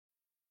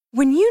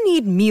When you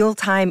need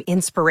mealtime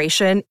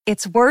inspiration,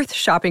 it's worth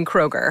shopping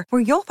Kroger,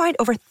 where you'll find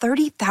over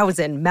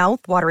 30,000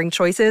 mouth-watering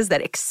choices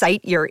that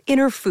excite your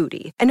inner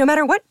foodie. And no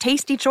matter what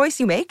tasty choice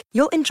you make,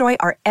 you'll enjoy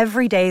our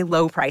everyday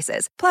low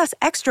prices, plus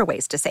extra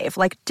ways to save,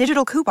 like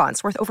digital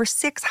coupons worth over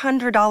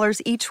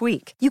 $600 each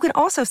week. You can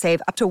also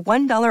save up to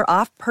 $1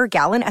 off per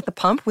gallon at the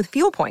pump with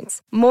fuel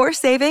points. More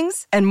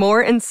savings and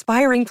more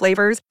inspiring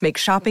flavors make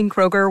shopping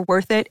Kroger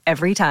worth it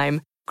every time.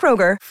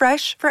 Kroger,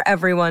 fresh for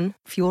everyone.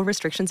 Fuel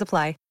restrictions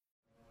apply.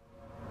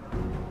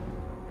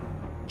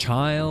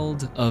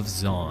 Child of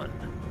Zaun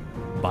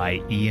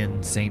by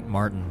Ian St.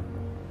 Martin.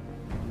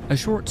 A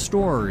short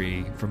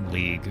story from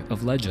League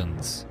of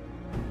Legends.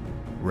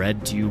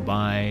 Read to you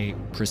by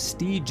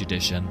Prestige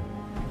Edition.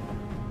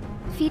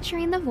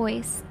 Featuring the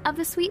voice of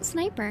the sweet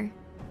sniper.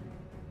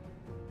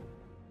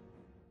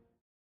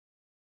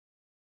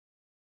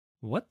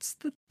 What's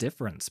the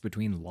difference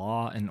between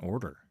law and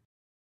order?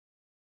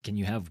 Can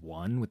you have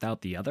one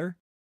without the other?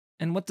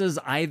 And what does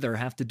either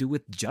have to do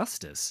with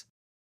justice?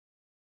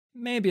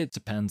 Maybe it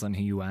depends on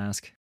who you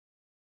ask.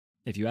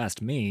 If you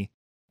asked me,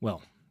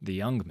 well, the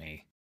young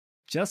me,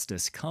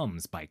 justice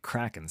comes by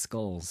cracking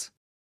skulls.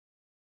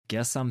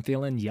 Guess I'm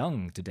feeling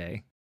young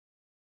today.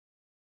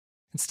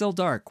 It's still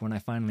dark when I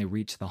finally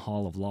reach the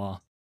Hall of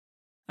Law.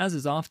 As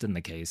is often the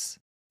case,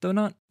 though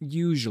not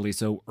usually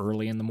so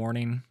early in the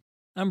morning,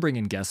 I'm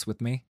bringing guests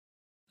with me.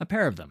 A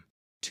pair of them,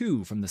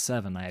 2 from the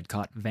 7 I had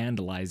caught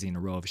vandalizing a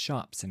row of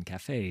shops and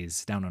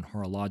cafes down on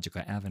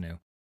Horologica Avenue.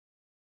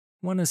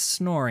 One is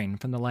snoring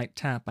from the light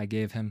tap I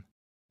gave him,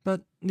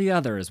 but the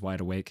other is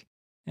wide awake,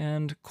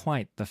 and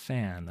quite the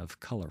fan of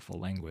colorful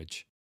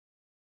language.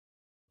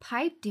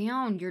 Pipe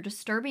down, you're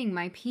disturbing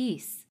my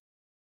peace.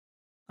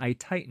 I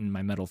tighten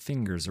my metal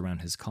fingers around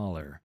his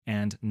collar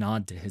and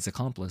nod to his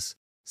accomplice,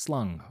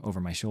 slung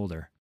over my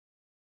shoulder.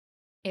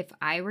 If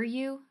I were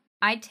you,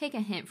 I'd take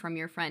a hint from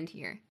your friend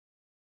here.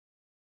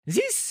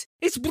 This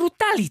is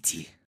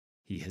brutality,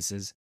 he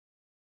hisses.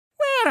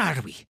 Where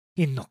are we?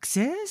 In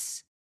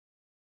Noxus?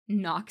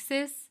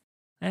 Noxus?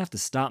 I have to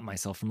stop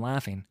myself from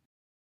laughing.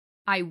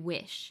 I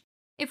wish.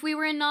 If we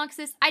were in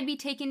Noxus, I'd be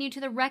taking you to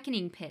the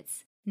reckoning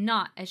pits,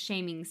 not a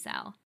shaming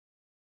cell.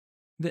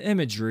 The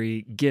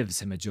imagery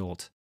gives him a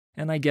jolt,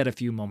 and I get a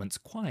few moments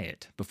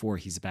quiet before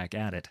he's back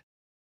at it.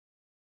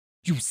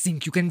 You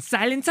think you can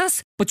silence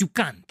us, but you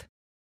can't.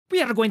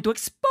 We are going to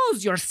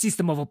expose your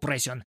system of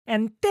oppression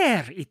and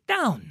tear it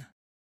down.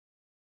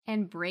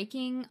 And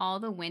breaking all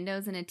the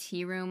windows in a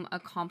tea room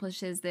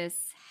accomplishes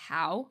this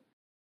how?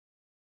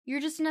 You're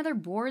just another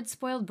bored,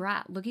 spoiled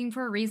brat looking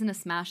for a reason to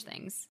smash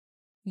things.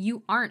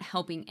 You aren't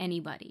helping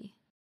anybody.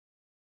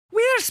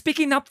 We're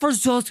speaking up for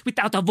those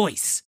without a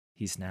voice,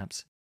 he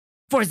snaps.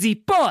 For the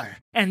poor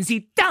and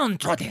the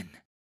downtrodden.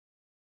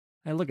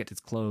 I look at his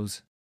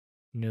clothes.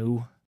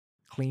 New,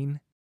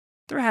 clean.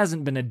 There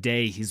hasn't been a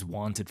day he's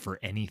wanted for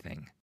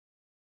anything.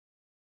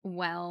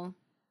 Well,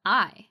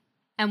 I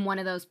am one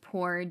of those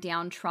poor,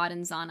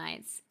 downtrodden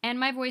Zaunites, and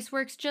my voice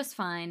works just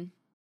fine.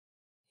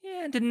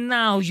 And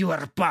now you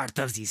are part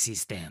of the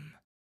system.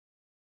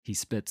 He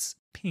spits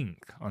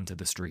pink onto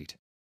the street.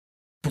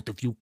 Put a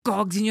few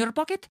cogs in your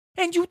pocket,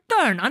 and you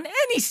turn on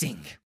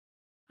anything.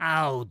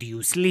 How do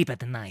you sleep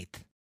at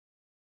night?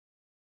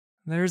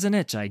 There's an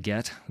itch I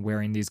get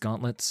wearing these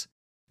gauntlets.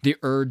 The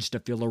urge to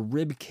feel a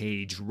rib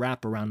cage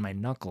wrap around my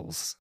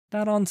knuckles.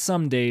 That on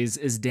some days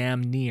is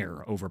damn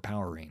near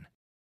overpowering.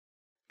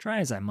 Try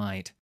as I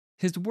might,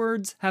 his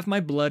words have my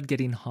blood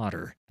getting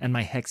hotter, and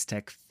my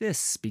Hextech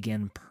fists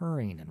begin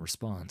purring in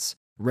response,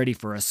 ready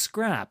for a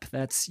scrap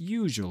that's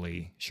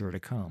usually sure to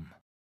come.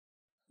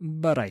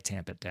 But I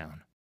tamp it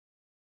down.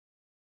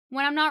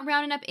 When I'm not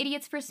rounding up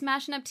idiots for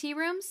smashing up tea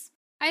rooms,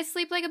 I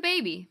sleep like a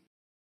baby.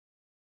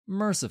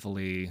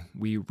 Mercifully,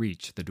 we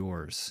reach the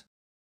doors.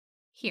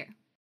 Here,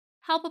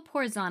 help a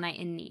poor Zaunite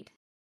in need.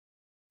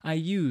 I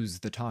use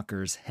the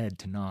talker's head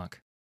to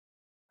knock.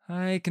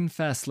 I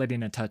confess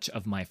letting a touch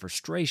of my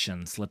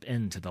frustration slip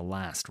into the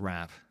last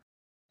rap.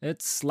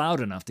 It's loud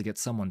enough to get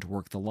someone to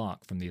work the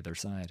lock from the other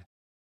side.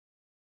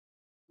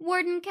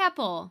 Warden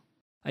Keppel!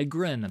 I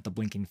grin at the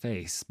blinking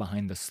face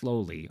behind the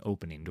slowly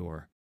opening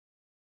door.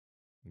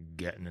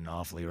 Getting an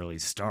awfully early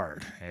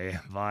start, eh,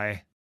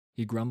 Vi?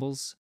 He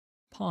grumbles,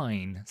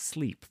 pawing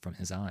sleep from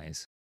his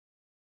eyes.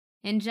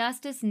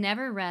 Injustice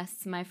never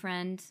rests, my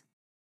friend.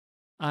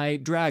 I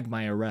drag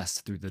my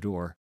arrest through the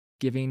door,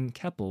 giving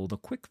Keppel the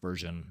quick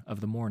version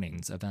of the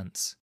morning's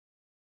events.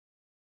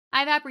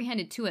 I've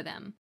apprehended 2 of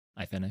them.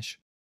 I finish.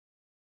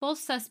 Both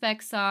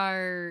suspects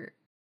are...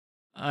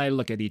 I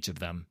look at each of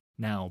them,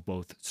 now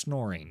both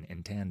snoring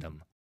in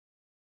tandem.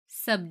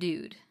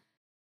 subdued.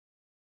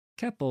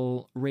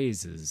 Keppel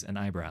raises an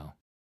eyebrow.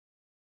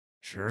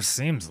 Sure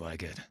seems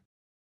like it.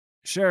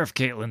 Sheriff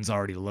Caitlin's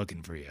already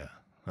looking for you,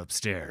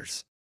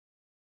 upstairs.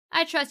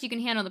 I trust you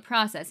can handle the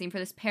processing for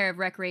this pair of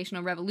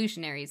recreational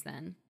revolutionaries,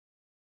 then.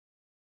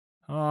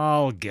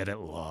 I'll get it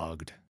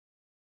logged.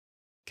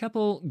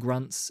 Keppel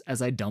grunts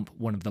as I dump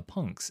one of the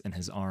punks in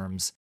his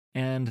arms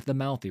and the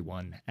mouthy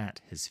one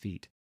at his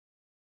feet.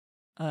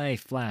 I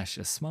flash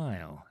a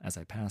smile as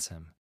I pass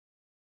him.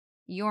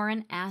 You're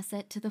an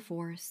asset to the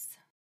Force.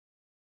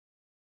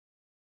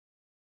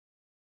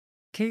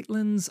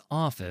 Caitlin's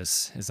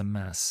office is a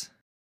mess.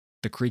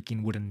 The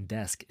creaking wooden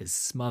desk is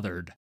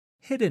smothered,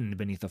 hidden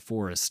beneath a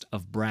forest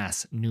of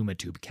brass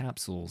pneumatube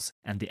capsules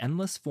and the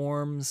endless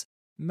forms,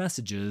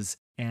 messages,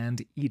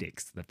 and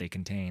edicts that they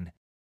contain.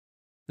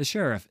 The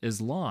sheriff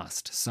is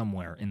lost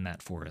somewhere in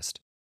that forest,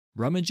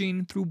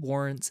 rummaging through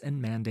warrants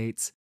and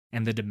mandates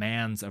and the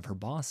demands of her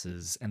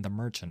bosses and the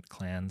merchant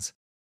clans.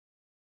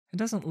 It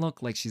doesn't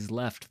look like she's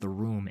left the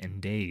room in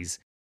days,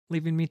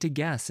 leaving me to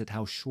guess at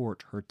how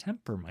short her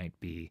temper might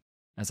be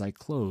as I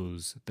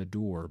close the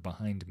door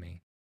behind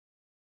me.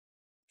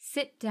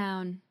 Sit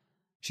down,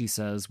 She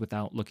says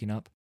without looking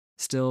up,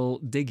 still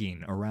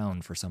digging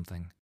around for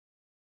something.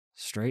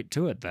 Straight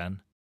to it,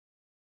 then.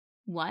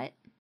 What?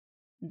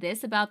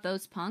 This about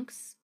those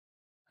punks?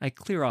 I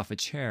clear off a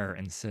chair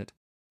and sit,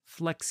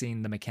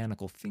 flexing the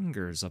mechanical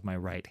fingers of my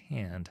right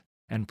hand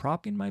and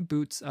propping my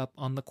boots up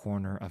on the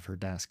corner of her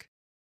desk.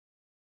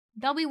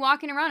 They'll be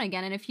walking around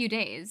again in a few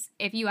days.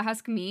 If you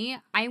ask me,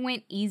 I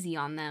went easy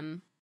on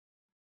them.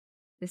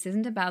 This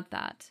isn't about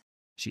that,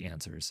 She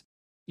answers,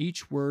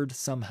 each word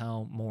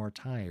somehow more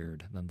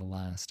tired than the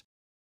last.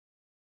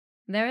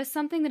 There is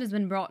something that has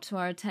been brought to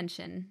our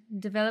attention,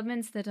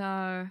 developments that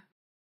are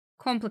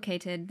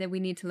complicated that we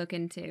need to look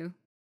into.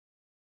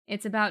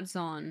 It's about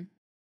Zaun.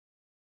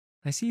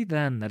 I see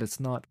then that it's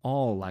not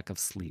all lack of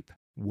sleep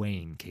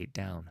weighing Kate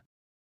down.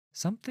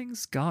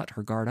 Something's got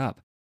her guard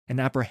up, an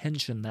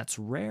apprehension that's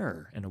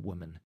rare in a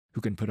woman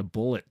who can put a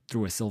bullet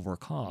through a silver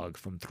cog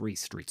from 3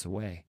 streets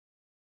away.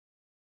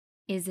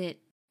 Is it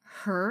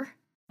her?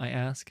 I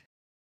ask.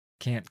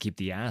 Can't keep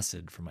the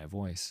acid from my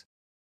voice.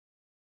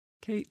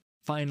 Kate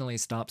finally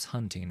stops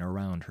hunting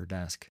around her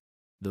desk.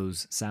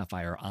 Those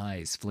sapphire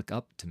eyes flick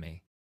up to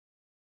me.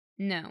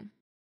 No.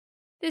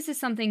 This is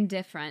something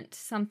different,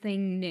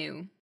 something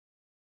new.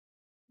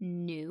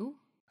 New?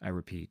 I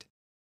repeat,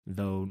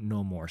 though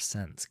no more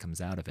sense comes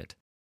out of it.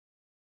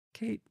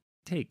 Kate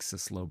takes a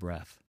slow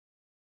breath.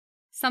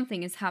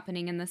 Something is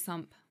happening in the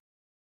sump.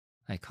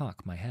 I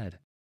cock my head.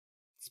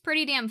 It's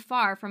pretty damn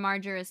far from our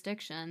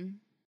jurisdiction.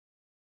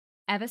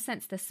 Ever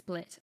since the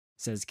split,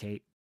 Says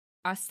Kate.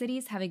 our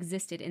cities have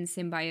existed in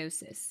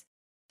symbiosis.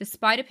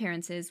 Despite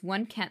appearances,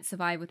 one can't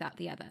survive without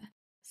the other,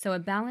 so a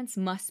balance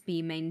must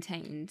be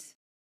maintained.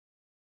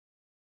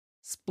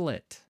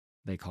 Split,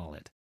 they call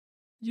it.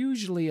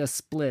 Usually a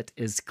split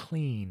is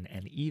clean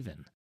and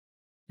even.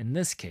 In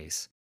this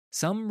case,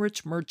 some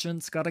rich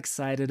merchants got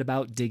excited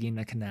about digging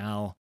a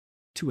canal,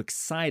 too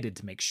excited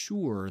to make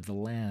sure the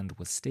land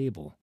was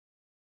stable.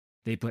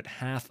 They put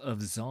half of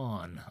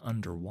Zaun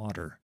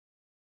underwater,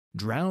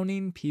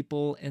 drowning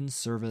people in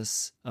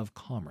service of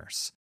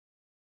commerce.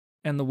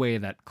 And the way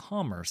that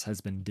commerce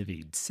has been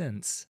divvied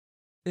since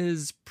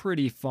is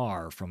pretty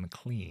far from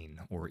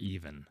clean or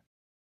even.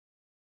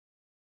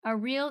 A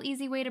real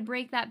easy way to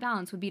break that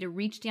balance would be to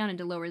reach down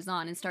into Lower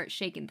Zaun and start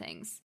shaking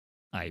things.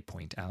 I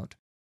point out.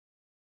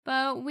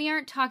 But we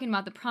aren't talking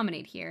about the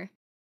promenade here.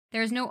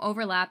 There is no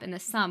overlap in the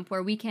sump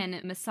where we can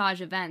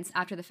massage events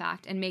after the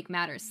fact and make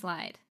matters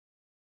slide.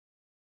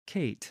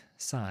 Kate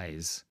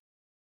sighs.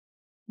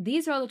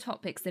 These are all the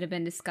topics that have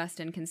been discussed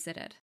and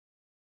considered.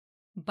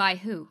 By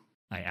who?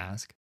 I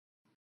ask.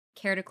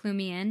 Care to clue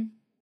me in?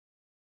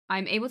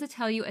 I'm able to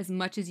tell you as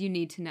much as you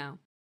need to know.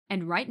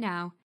 And right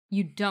now,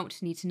 you don't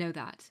need to know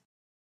that.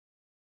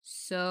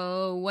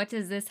 So, what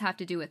does this have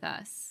to do with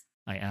us?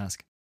 I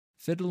ask,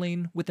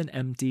 fiddling with an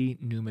empty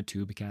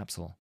pneumatube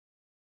capsule.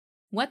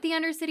 What the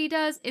Undercity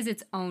does is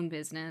its own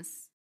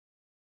business.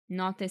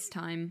 Not this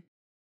time.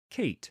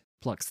 Kate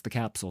plucks the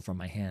capsule from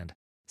my hand,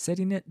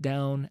 setting it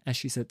down as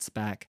she sits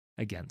back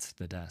against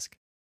the desk.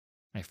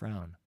 I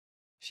frown.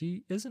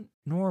 She isn't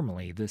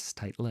normally this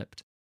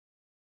tight-lipped.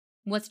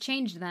 What's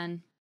changed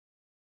then?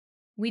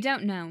 We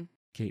don't know.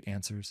 Kate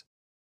answers.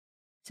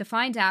 To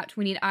find out,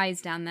 we need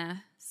eyes down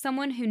there.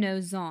 Someone who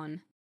knows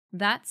Zaun.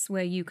 That's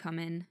where you come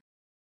in.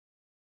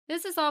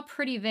 This is all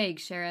pretty vague,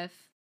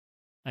 Sheriff.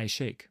 I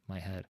shake my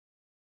head.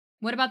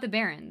 What about the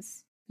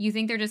Barons? You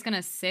think they're just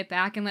gonna sit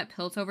back and let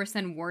Piltover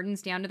send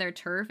wardens down to their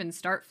turf and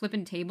start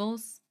flipping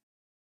tables?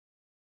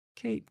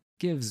 Kate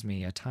gives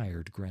me a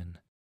tired grin.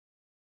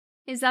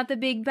 Is that the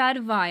big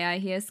bad Vi I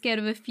hear, scared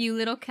of a few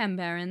little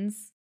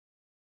Barons?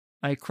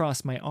 I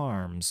cross my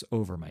arms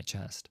over my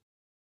chest.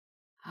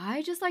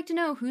 I just like to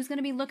know who's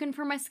gonna be looking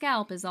for my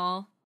scalp is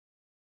all.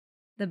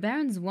 The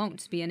Barons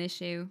won't be an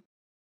issue.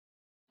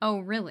 Oh,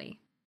 really?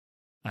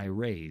 I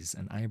raise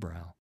an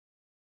eyebrow.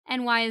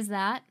 And why is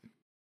that?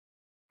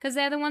 'Cause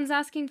they're the ones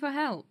asking for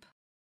help.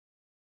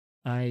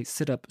 I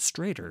sit up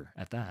straighter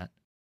at that.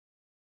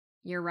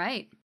 You're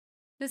right.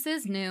 This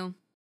is new.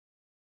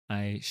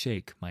 I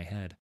shake my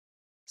head.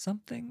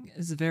 Something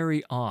is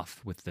very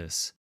off with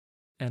this,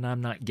 and I'm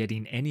not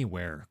getting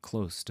anywhere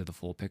close to the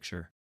full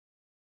picture.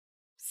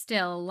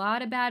 Still, a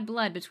lot of bad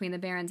blood between the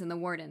Barons and the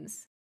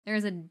Wardens.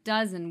 There's a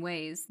dozen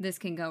ways this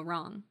can go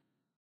wrong.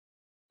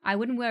 I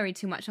wouldn't worry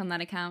too much on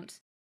that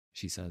account.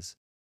 She says.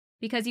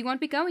 Because you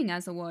won't be going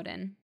as a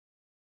Warden.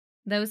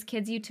 Those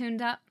kids you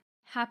tuned up,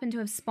 happen to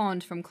have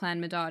spawned from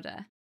Clan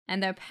Medarda,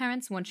 and their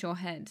parents want your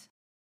head.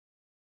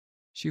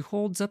 She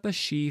holds up a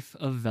sheaf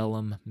of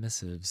vellum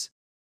missives.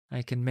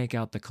 I can make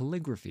out the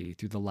calligraphy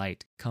through the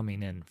light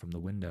coming in from the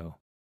window.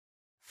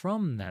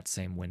 From that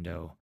same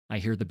window, I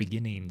hear the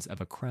beginnings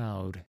of a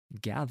crowd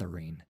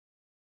gathering.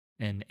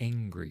 An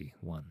angry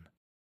one.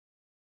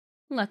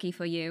 Lucky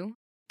for you,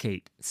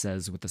 Kate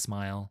says with a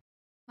smile.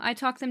 I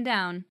talked them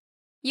down.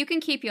 You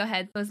can keep your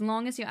head as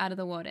long as you're out of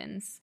the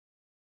wardens.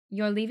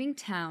 You're leaving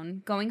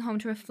town, going home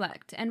to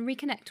reflect and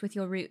reconnect with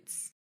your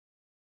roots.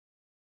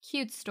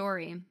 Cute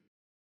story.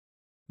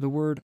 The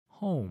word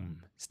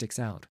home sticks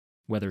out,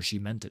 whether she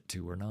meant it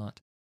to or not.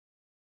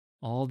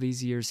 All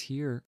these years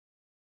here,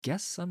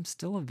 guess I'm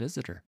still a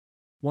visitor.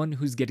 One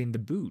who's getting the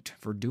boot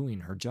for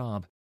doing her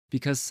job,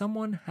 because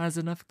someone has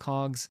enough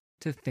cogs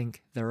to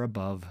think they're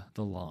above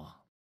the law.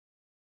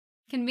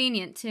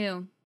 Convenient,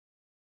 too.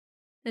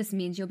 This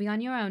means you'll be on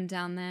your own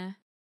down there.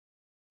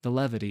 The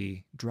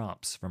levity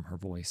drops from her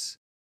voice.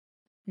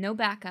 No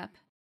backup,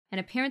 and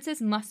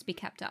appearances must be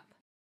kept up.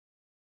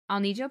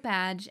 I'll need your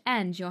badge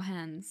and your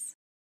hands.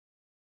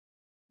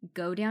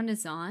 Go down to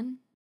Zaun?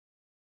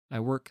 I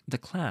work the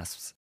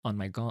clasps on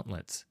my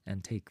gauntlets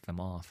and take them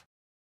off.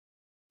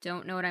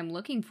 Don't know what I'm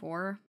looking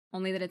for,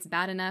 only that it's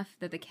bad enough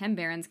that the Chem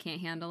Barons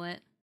can't handle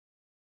it.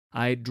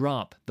 I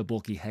drop the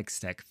bulky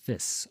Hextech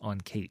fists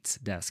on Kate's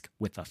desk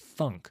with a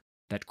thunk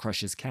that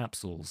crushes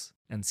capsules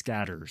and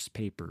scatters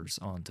papers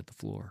onto the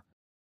floor.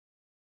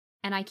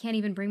 And I can't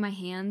even bring my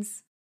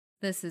hands.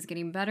 This is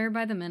getting better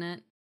by the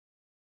minute.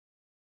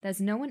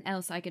 There's no one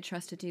else I could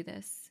trust to do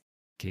this,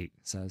 Kate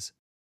says.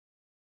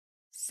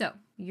 So,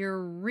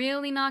 you're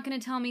really not going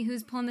to tell me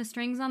who's pulling the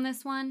strings on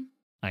this one?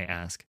 I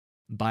ask,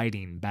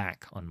 biting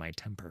back on my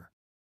temper.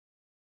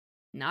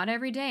 Not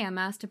every day I'm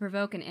asked to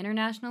provoke an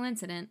international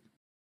incident.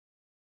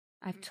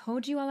 I've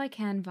told you all I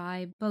can,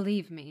 Vi,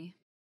 believe me.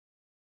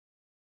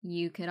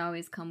 You could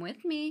always come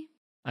with me,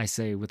 I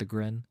say with a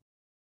grin.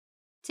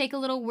 Take a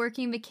little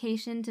working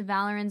vacation to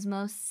Valoran's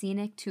most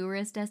scenic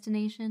tourist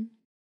destination.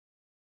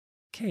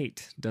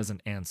 Kate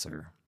doesn't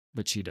answer,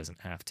 but she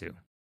doesn't have to.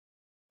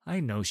 I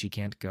know she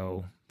can't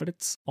go, but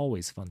it's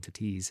always fun to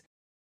tease,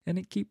 and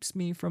it keeps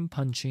me from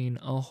punching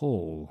a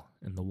hole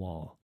in the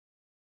wall.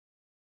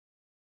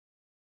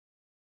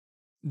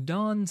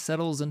 Dawn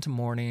settles into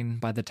morning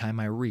by the time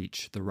I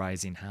reach the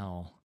rising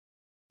howl.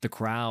 The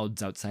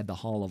crowds outside the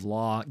Hall of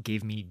Law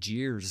gave me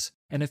jeers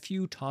and a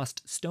few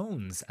tossed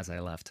stones as I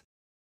left,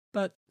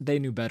 but they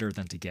knew better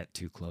than to get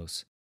too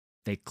close.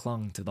 They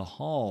clung to the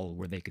hall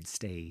where they could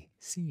stay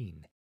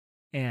seen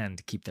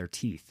and keep their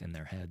teeth in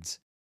their heads.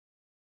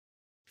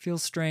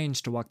 Feels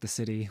strange to walk the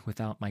city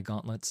without my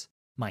gauntlets,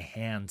 my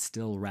hand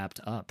still wrapped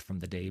up from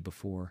the day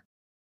before.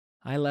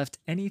 I left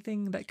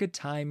anything that could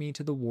tie me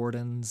to the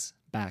wardens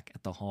back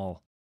at the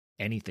hall.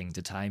 Anything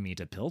to tie me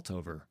to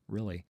Piltover,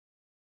 really.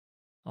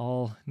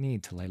 All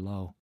need to lay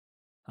low.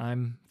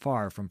 I'm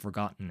far from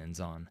forgotten in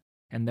Zaun,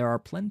 and there are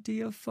plenty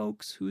of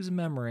folks whose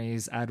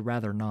memories I'd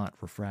rather not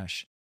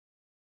refresh.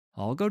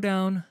 I'll go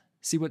down,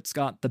 see what's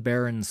got the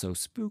Baron so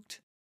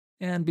spooked,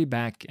 and be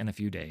back in a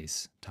few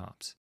days,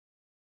 tops.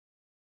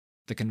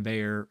 The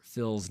conveyor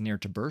fills near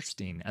to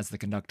bursting as the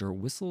conductor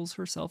whistles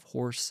herself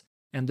hoarse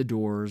and the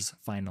doors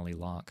finally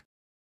lock.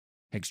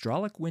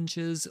 Hydraulic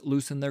winches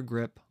loosen their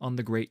grip on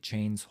the great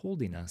chains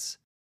holding us,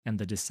 and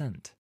the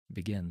descent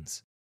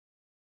begins.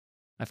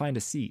 I find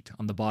a seat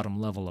on the bottom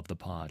level of the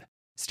pod,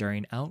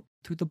 staring out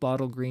through the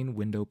bottle green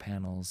window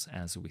panels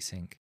as we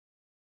sink.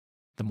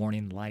 The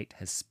morning light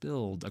has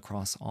spilled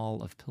across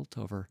all of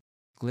Piltover,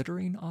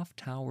 glittering off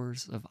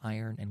towers of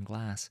iron and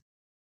glass,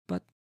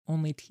 but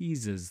only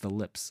teases the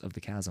lips of the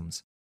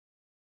chasms.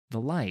 The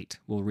light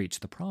will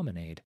reach the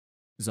promenade,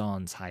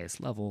 Zaun's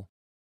highest level,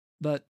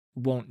 but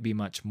won't be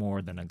much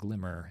more than a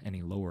glimmer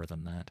any lower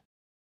than that.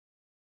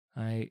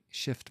 I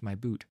shift my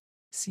boot,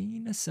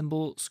 seeing a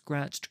symbol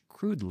scratched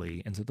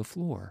crudely into the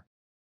floor.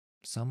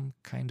 Some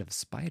kind of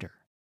spider.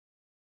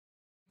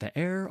 The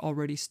air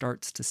already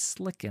starts to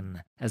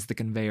slicken as the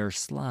conveyor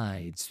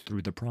slides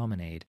through the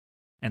promenade,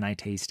 and I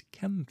taste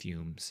chem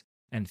fumes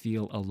and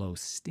feel a low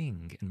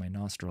sting in my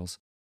nostrils.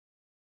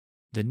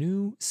 The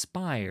new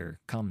spire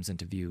comes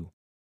into view,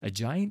 a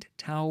giant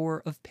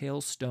tower of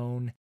pale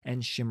stone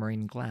and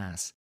shimmering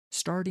glass,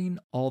 starting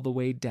all the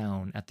way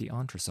down at the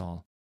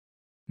entresol.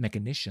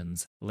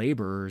 Mechanicians,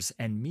 laborers,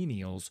 and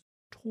menials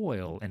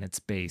toil in its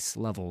base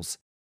levels,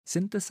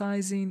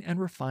 synthesizing and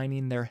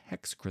refining their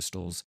hex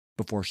crystals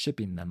before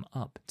shipping them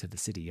up to the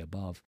city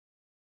above.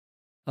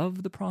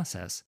 Of the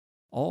process,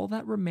 all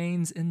that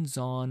remains in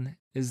Zaun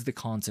is the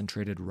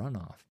concentrated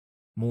runoff,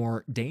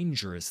 more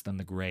dangerous than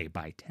the gray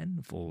by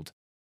tenfold,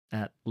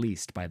 at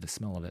least by the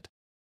smell of it.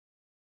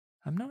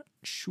 I'm not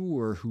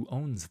sure who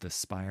owns this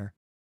spire.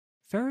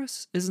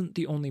 Ferris isn't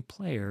the only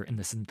player in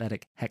the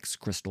synthetic hex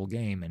crystal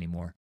game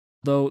anymore,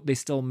 though they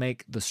still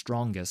make the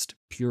strongest,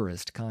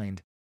 purest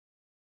kind.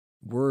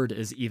 Word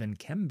is even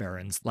chem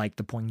barons like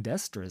the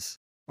Poindextrous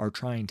are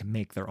trying to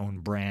make their own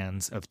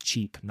brands of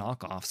cheap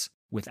knockoffs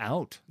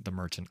without the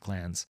merchant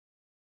clans.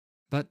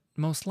 But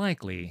most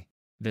likely,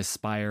 This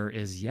spire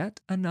is yet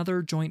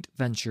another joint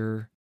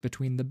venture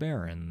between the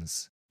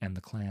barons and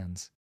the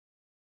clans.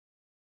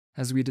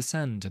 As we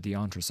descend to the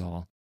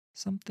entresol,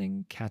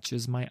 something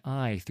catches my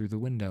eye through the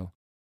window.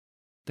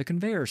 The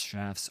conveyor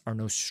shafts are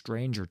no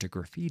stranger to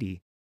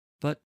graffiti,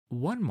 but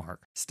one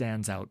mark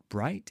stands out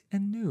bright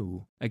and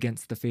new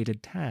against the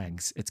faded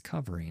tags it's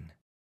covering.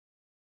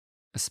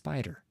 A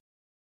spider.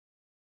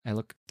 I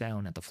look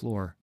down at the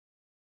floor.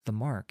 The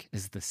mark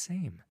is the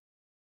same.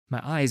 My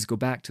eyes go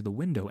back to the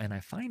window and I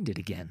find it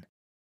again.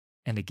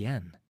 And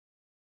again.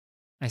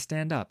 I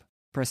stand up,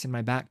 pressing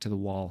my back to the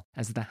wall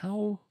as the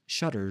howl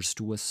shudders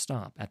to a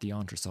stop at the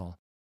entresol.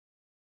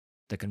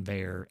 The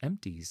conveyor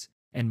empties,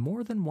 and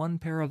more than one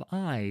pair of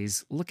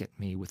eyes look at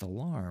me with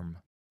alarm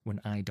when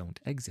I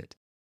don't exit.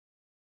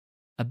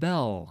 A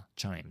bell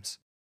chimes,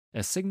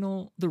 a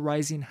signal the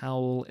rising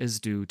howl is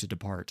due to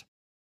depart.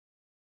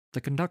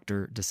 The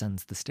conductor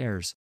descends the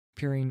stairs,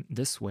 peering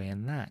this way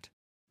and that,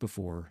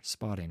 before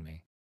spotting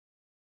me.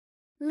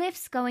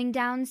 Lift's going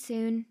down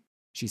soon,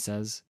 She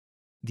says,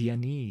 the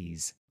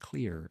unease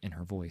clear in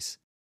her voice.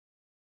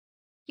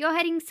 You're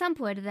heading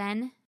sumpward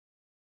then?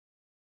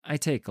 I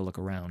take a look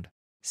around,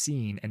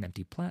 seeing an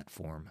empty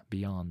platform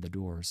beyond the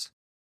doors.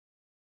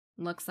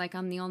 Looks like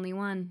I'm the only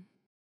one.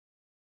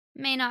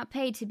 May not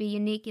pay to be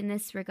unique in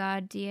this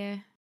regard,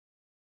 dear.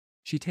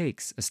 She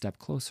takes a step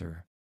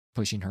closer,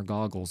 pushing her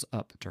goggles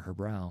up to her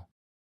brow.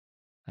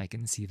 I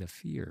can see the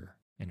fear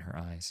in her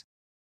eyes.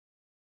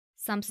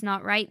 Sump's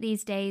not right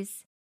these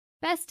days.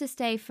 Best to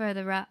stay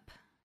further up.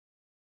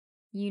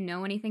 You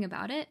know anything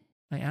about it?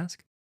 I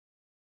ask.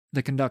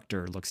 The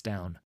conductor looks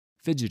down,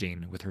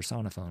 fidgeting with her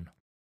sonophone.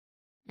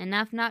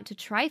 Enough not to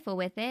trifle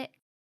with it.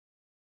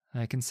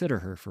 I consider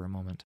her for a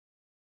moment.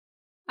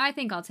 I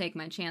think I'll take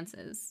my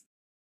chances.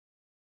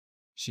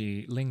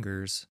 She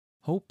lingers,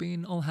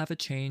 hoping I'll have a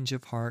change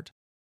of heart,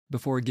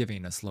 before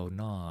giving a slow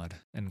nod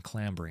and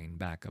clambering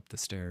back up the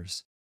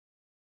stairs.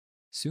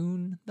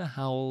 Soon the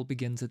howl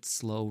begins its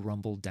slow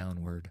rumble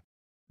downward,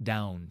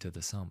 down to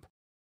the sump,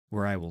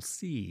 where I will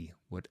see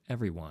what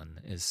everyone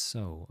is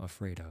so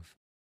afraid of.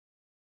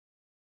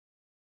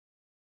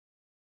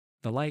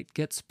 The light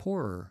gets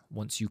poorer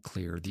once you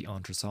clear the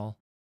entresol.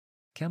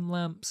 Chem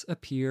lamps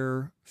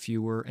appear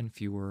fewer and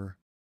fewer,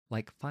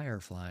 like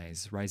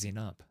fireflies rising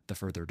up the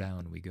further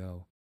down we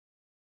go.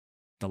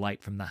 The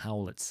light from the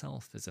howl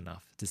itself is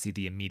enough to see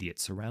the immediate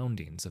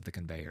surroundings of the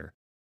conveyor,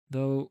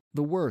 though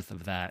the worth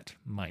of that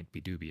might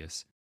be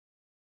dubious.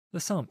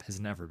 The sump has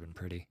never been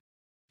pretty.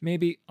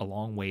 Maybe a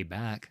long way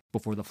back,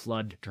 before the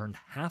flood turned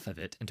half of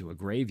it into a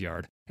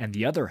graveyard and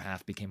the other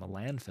half became a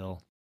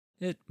landfill,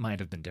 it might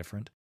have been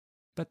different.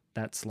 But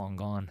that's long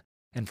gone,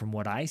 and from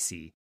what I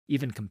see,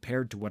 even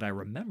compared to what I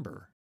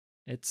remember,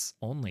 it's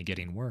only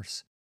getting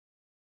worse.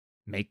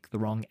 Make the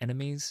wrong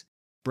enemies,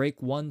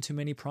 break one too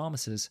many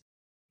promises,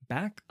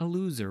 back a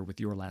loser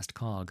with your last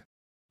cog.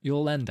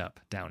 You'll end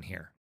up down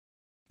here.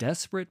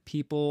 Desperate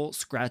people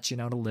scratching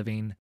out a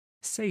living,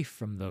 safe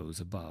from those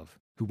above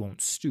who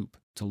won't stoop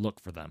to look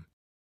for them.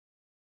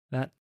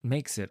 That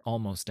makes it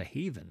almost a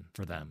haven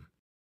for them,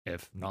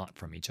 if not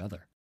from each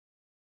other.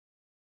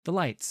 The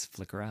lights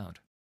flicker out.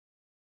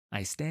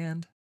 I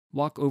stand,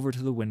 walk over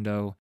to the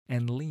window,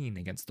 and lean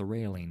against the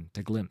railing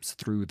to glimpse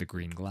through the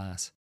green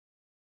glass.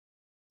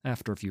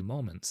 After a few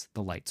moments,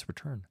 the lights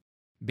return,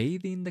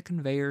 bathing the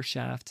conveyor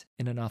shaft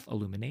in enough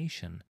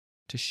illumination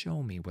to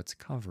show me what's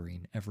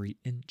covering every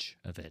inch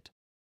of it.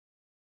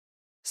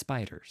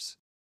 Spiders.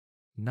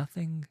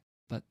 Nothing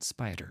but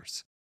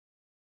spiders.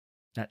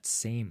 That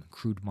same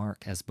crude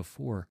mark as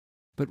before,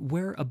 but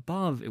where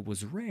above it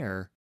was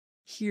rare,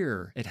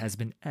 here it has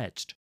been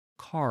etched,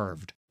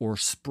 carved, or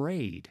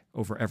sprayed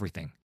over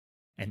everything.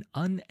 An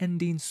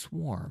unending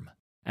swarm,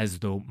 as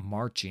though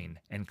marching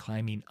and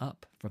climbing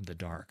up from the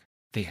dark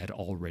they had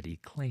already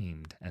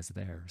claimed as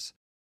theirs.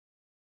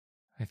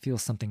 I feel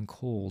something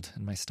cold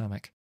in my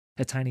stomach,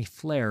 a tiny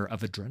flare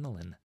of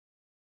adrenaline.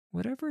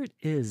 Whatever it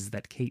is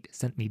that Kate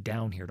sent me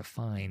down here to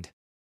find,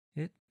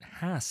 it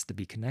has to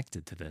be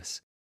connected to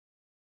this.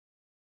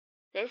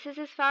 This is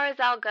as far as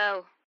I'll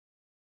go.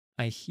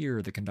 I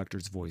hear the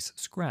conductor's voice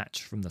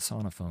scratch from the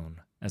sonophone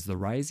as the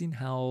rising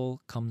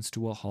howl comes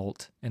to a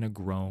halt in a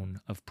groan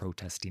of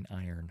protesting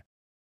iron.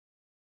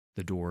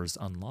 The doors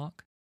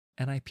unlock,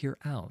 and I peer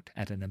out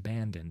at an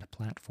abandoned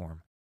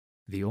platform.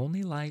 The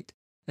only light,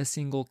 a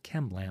single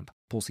chem lamp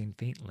pulsing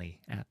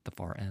faintly at the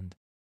far end.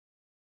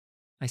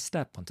 I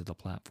step onto the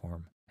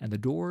platform, and the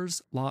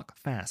doors lock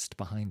fast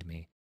behind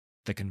me,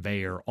 the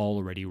conveyor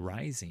already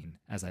rising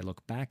as I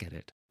look back at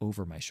it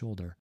over my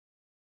shoulder.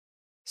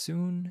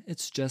 Soon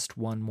it's just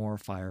one more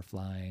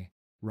firefly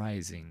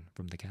rising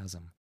from the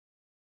chasm.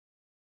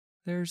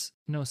 There's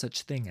no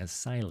such thing as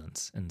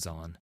silence in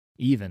Zaun,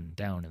 even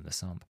down in the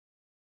sump.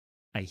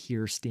 I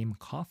hear steam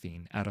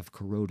coughing out of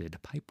corroded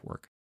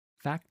pipework,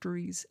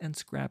 factories and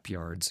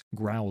scrapyards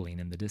growling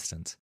in the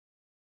distance,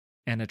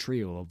 and a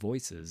trio of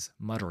voices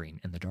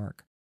muttering in the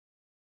dark.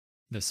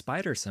 The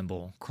spider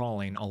symbol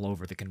crawling all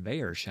over the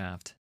conveyor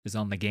shaft is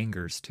on the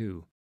gangers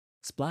too,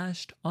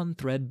 splashed on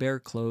threadbare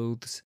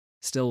clothes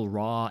still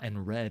raw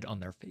and red on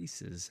their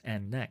faces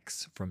and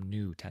necks from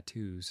new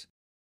tattoos.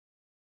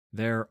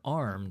 They're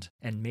armed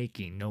and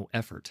making no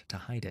effort to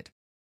hide it.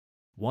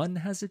 One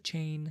has a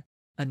chain,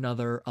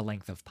 another a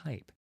length of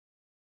pipe.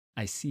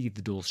 I see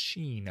the dull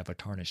sheen of a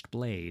tarnished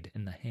blade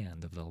in the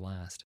hand of the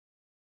last.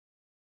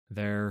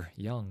 They're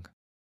young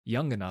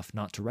enough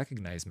not to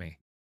recognize me.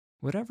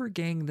 Whatever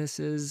gang this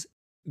is,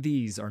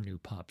 these are new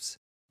pups,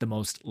 the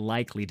most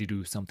likely to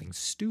do something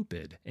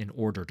stupid in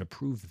order to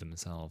prove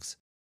themselves.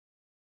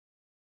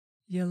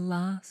 "You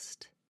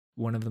lost?"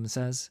 one of them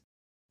says,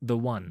 the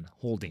one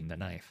holding the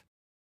knife.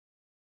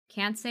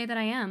 Can't say that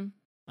I am.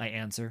 I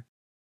answer,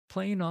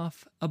 playing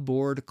off a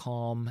bored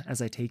calm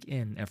as I take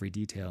in every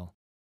detail.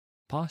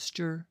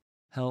 Posture,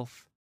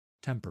 health,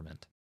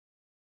 temperament.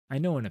 I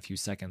know in a few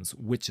seconds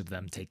which of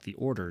them take the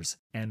orders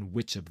and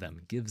which of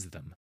them gives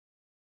them.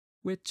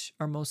 Which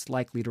are most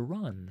likely to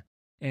run,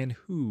 and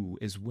who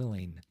is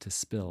willing to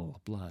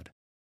spill blood.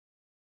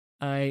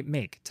 I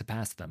make to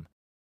pass them.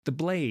 The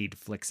blade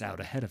flicks out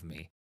ahead of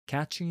me,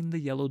 catching the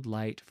yellowed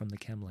light from the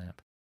chem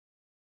lamp.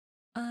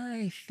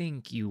 "I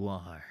think you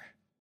are."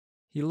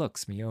 He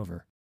looks me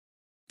over.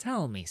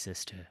 "Tell me,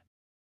 sister,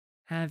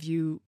 have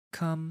you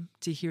come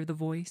to hear the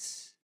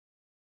voice?"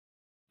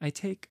 I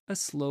take a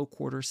slow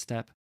quarter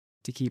step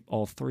to keep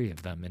all three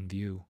of them in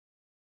view.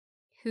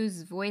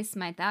 Whose voice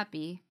might that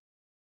be?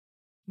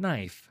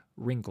 Knife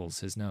wrinkles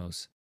his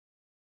nose.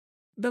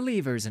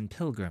 Believers and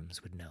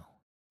pilgrims would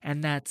know,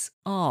 and that's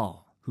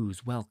all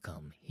who's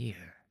welcome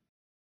here.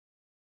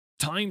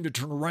 Time to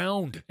turn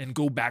around and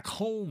go back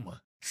home,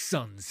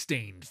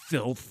 sun-stained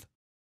filth,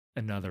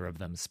 Another of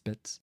them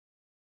spits.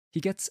 He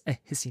gets a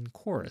hissing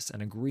chorus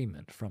and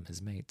agreement from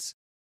his mates.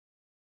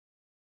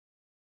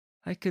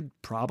 I could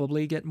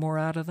probably get more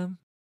out of them.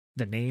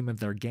 The name of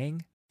their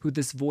gang, who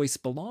this voice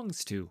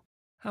belongs to,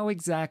 how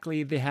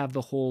exactly they have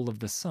the whole of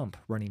the sump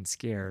running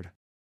scared.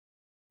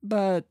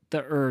 But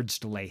the urge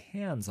to lay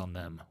hands on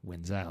them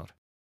wins out.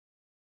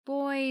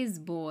 Boys.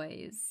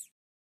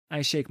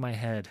 I shake my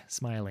head,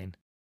 smiling.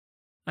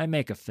 I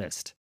make a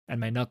fist, and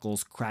my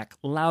knuckles crack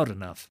loud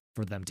enough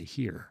for them to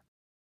hear.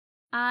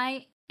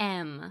 I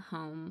am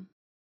home.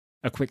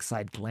 A quick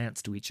side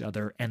glance to each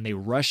other, and they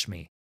rush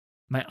me.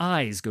 My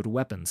eyes go to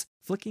weapons,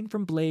 flicking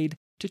from blade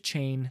to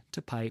chain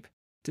to pipe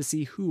to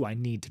see who I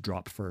need to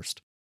drop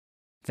first.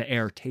 The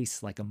air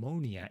tastes like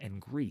ammonia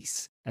and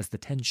grease as the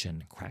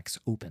tension cracks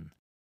open.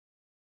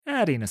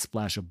 Adding a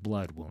splash of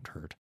blood won't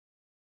hurt.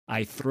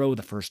 I throw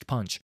the first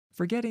punch,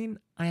 forgetting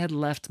I had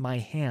left my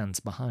hands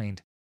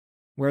behind.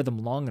 Wear them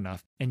long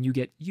enough, and you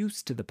get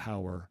used to the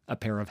power a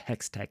pair of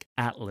Hextech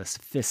Atlas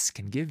fists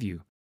can give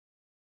you.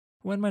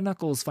 When my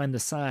knuckles find the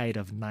side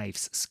of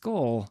Knife's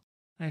skull,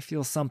 I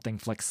feel something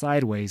flex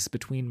sideways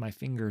between my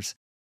fingers.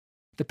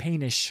 The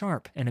pain is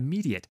sharp and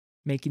immediate,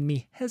 making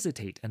me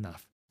hesitate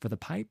enough for the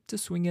pipe to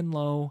swing in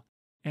low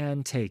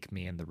and take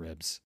me in the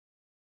ribs.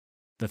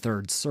 The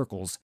third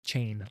circles,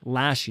 chain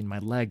lashing my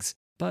legs,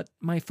 but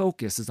my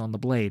focus is on the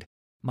blade.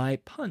 My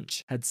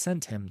punch had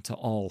sent him to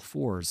all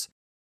fours.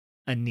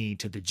 A knee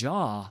to the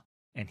jaw,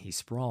 and he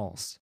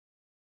sprawls.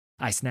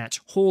 I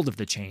snatch hold of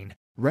the chain,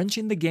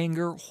 wrenching the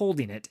ganger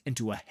holding it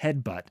into a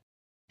headbutt.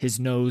 His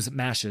nose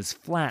mashes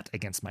flat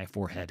against my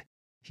forehead.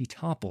 He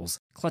topples,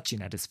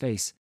 clutching at his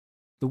face.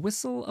 The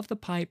whistle of the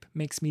pipe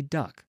makes me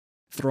duck,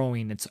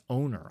 throwing its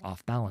owner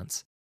off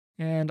balance,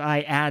 and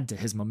I add to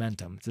his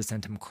momentum to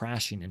send him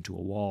crashing into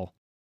a wall.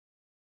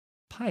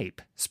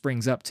 Pipe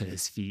springs up to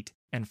his feet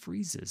and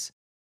freezes.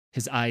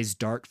 His eyes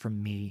dart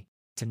from me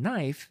to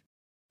Knife,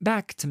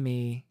 back to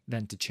me,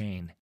 then to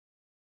Chain.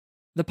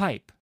 The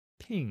pipe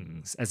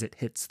pings as it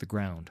hits the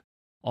ground,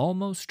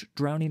 almost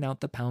drowning out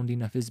the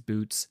pounding of his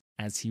boots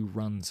as he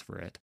runs for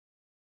it.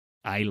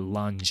 I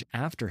lunge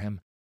after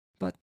him,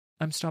 but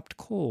I'm stopped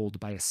cold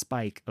by a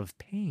spike of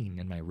pain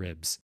in my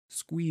ribs,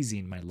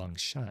 squeezing my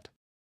lungs shut.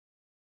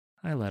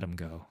 I let him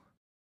go.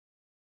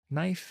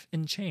 Knife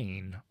and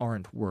Chain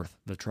aren't worth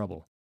the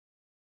trouble.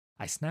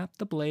 I snap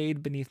the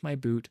blade beneath my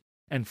boot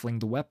and fling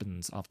the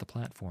weapons off the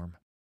platform,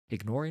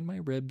 ignoring my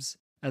ribs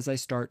as I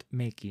start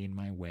making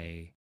my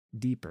way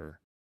deeper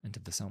into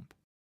the sump.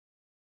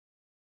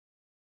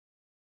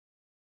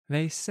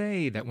 They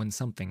say that when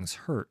something's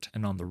hurt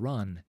and on the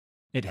run,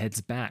 it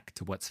heads back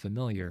to what's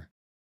familiar.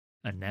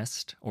 A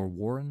nest or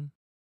warren,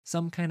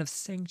 some kind of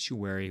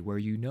sanctuary where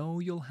you know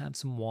you'll have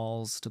some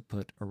walls to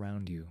put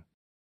around you.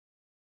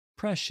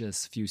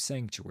 Precious few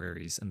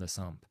sanctuaries in the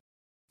sump,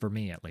 for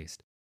me at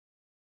least.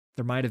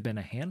 There might have been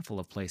a handful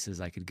of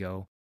places I could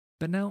go,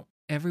 but now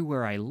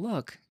everywhere I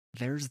look,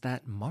 there's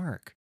that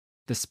mark,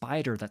 the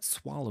spider that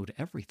swallowed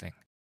everything.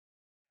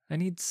 I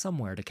need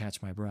somewhere to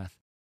catch my breath,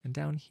 and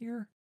down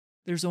here,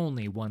 there's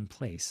only one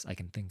place I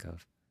can think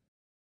of.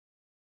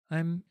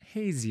 I'm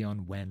hazy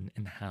on when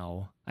and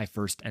how I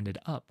first ended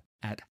up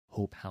at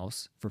Hope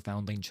House for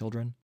Foundling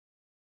Children.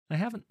 I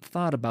haven't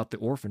thought about the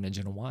orphanage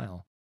in a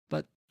while,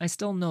 but I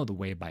still know the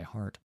way by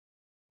heart.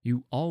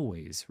 You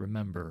always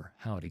remember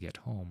how to get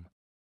home,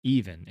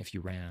 even if you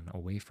ran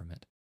away from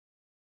it.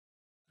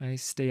 I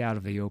stay out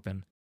of the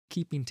open,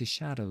 keeping to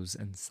shadows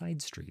and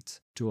side streets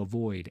to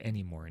avoid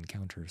any more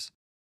encounters.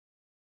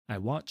 I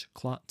watch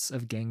clots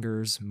of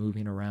gangers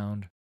moving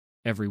around,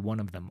 every one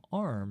of them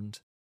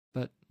armed,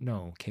 but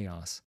no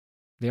chaos.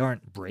 They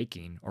aren't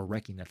breaking or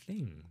wrecking a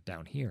thing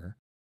down here.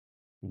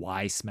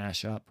 Why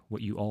smash up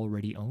what you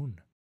already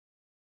own?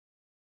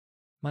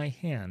 My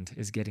hand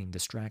is getting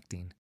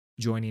distracting,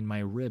 joining my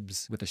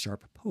ribs with a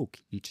sharp poke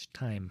each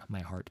time my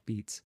heart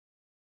beats.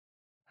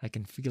 I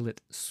can feel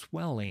it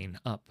swelling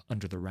up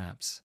under the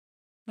wraps.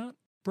 Not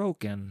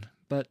broken,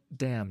 but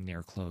damn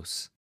near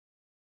close.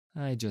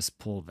 I just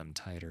pull them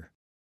tighter.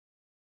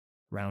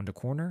 Round a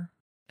corner,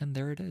 and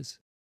there it is.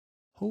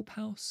 Hope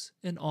House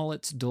in all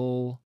its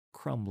dull,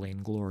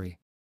 crumbling glory.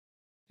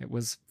 It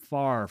was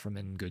far from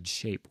in good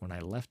shape when I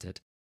left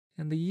it,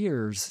 and the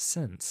years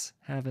since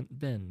haven't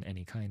been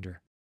any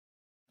kinder.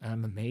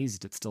 I'm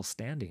amazed it's still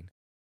standing.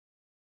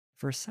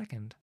 For a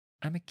second,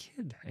 I'm a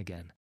kid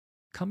again,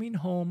 coming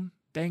home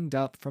banged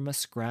up from a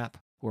scrap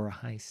or a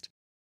heist.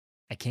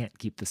 I can't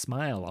keep the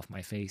smile off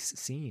my face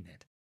seeing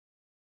it.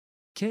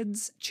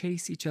 Kids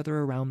chase each other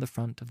around the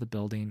front of the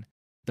building,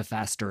 the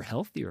faster,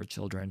 healthier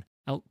children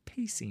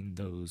outpacing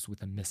those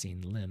with a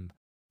missing limb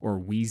or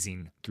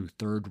wheezing through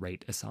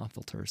third-rate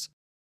asphalters.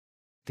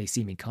 They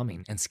see me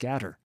coming and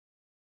scatter.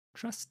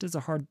 Trust is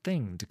a hard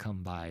thing to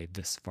come by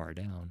this far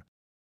down.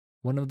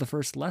 One of the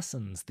first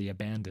lessons the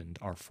abandoned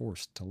are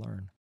forced to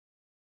learn.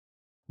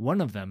 One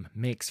of them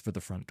makes for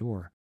the front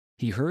door.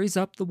 He hurries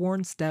up the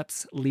worn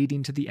steps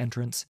leading to the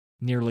entrance,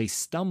 nearly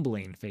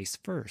stumbling face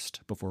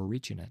first before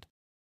reaching it.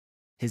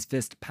 His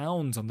fist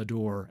pounds on the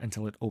door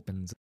until it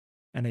opens,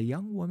 and a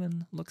young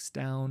woman looks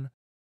down,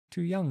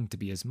 too young to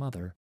be his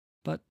mother,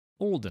 but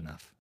old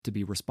enough to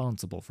be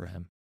responsible for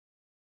him.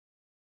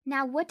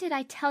 Now what did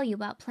I tell you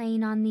about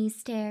playing on these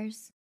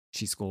stairs?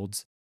 She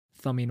scolds,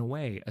 thumbing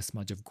away a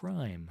smudge of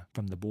grime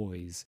from the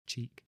boy's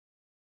cheek.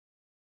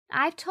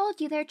 I've told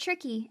you they're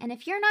tricky, and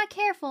if you're not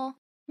careful,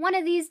 one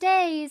of these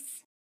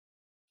days...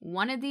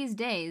 One of these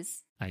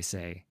days, I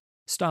say,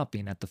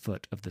 stopping at the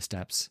foot of the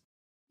steps.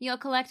 you'll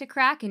collect a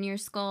crack in your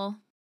skull.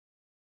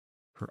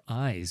 Her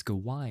eyes go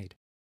wide.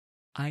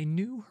 I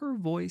knew her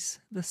voice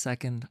the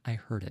second I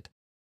heard it,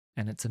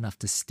 and it's enough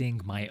to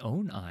sting my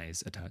own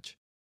eyes a touch.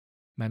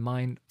 My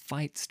mind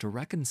fights to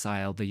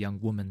reconcile the young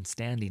woman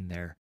standing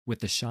there with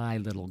the shy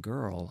little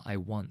girl I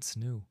once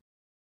knew.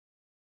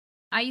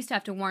 I used to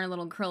have to warn a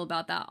little girl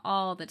about that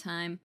all the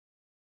time.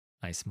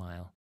 I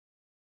smile.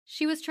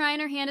 She was trying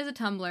her hand as a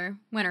tumbler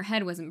when her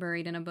head wasn't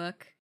buried in a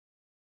book.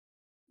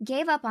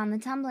 Gave up on the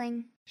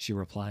tumbling. She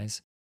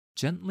replies,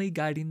 gently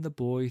guiding the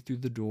boy through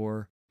the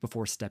door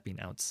before stepping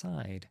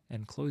outside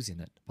and closing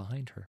it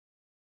behind her.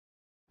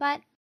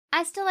 But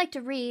I still like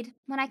to read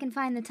when I can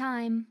find the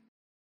time.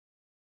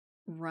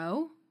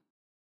 Ro?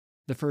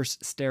 The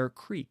first stair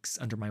creaks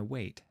under my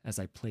weight as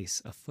I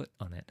place a foot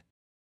on it.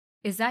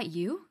 Is that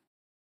you?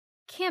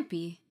 Can't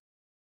be.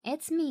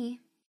 It's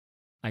me.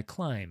 I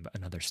climb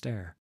another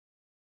stair.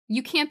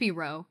 You can't be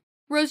Ro.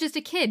 Ro's just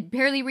a kid,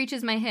 barely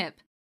reaches my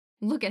hip.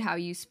 Look at how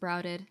you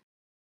sprouted.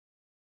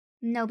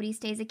 Nobody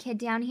stays a kid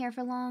down here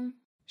for long.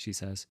 She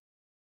says.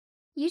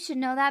 You should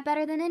know that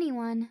better than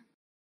anyone.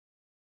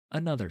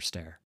 Another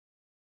stair.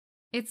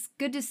 It's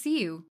good to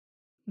see you.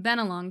 Been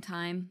a long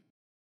time.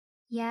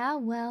 Yeah,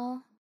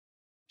 well,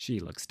 She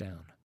looks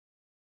down.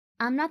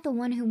 I'm not the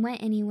one who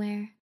went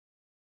anywhere.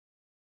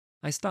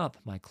 I stop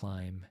my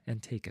climb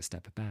and take a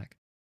step back.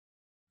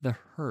 The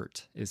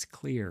hurt is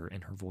clear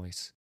in her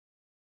voice.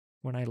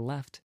 When I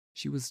left,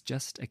 she was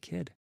just a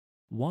kid.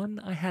 One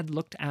I had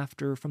looked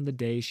after from the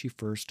day she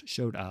first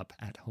showed up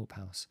at Hope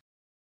House.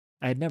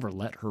 I had never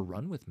let her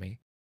run with me,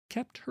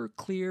 kept her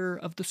clear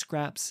of the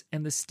scraps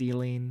and the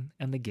stealing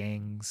and the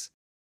gangs.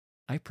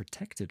 I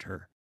protected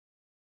her.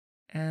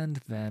 And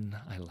then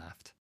I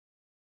left.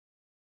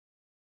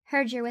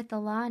 Heard you're with the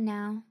law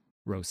now.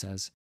 Ro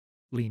says,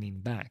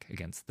 leaning back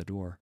against the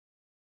door.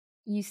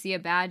 You see a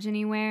badge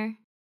anywhere?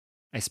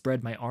 I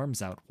spread my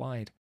arms out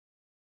wide.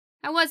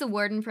 I was a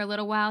warden for a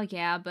little while,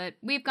 yeah, but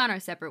we've gone our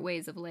separate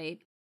ways of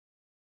late.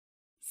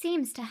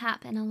 Seems to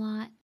happen a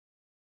lot.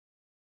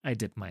 I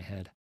dip my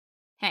head.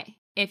 Hey,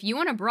 if you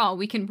want to brawl,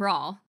 we can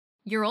brawl.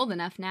 You're old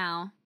enough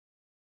now.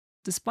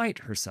 Despite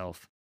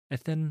herself, a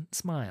thin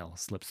smile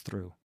slips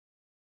through.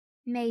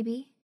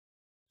 Maybe.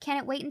 Can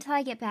it wait until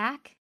I get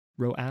back?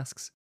 Ro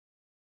asks.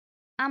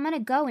 I'm gonna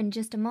go in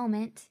just a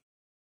moment.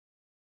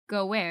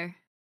 Go where?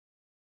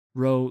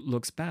 Ro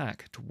looks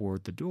back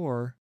toward the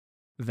door,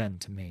 then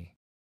to me.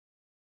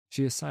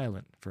 She is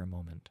silent for a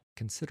moment,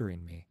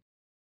 considering me.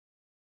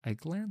 I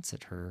glance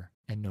at her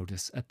and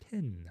notice a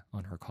pin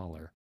on her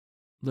collar,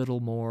 little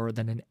more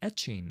than an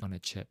etching on a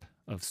chip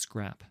of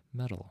scrap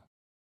metal.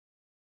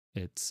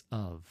 It's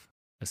of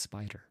a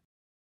spider.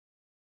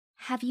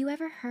 Have you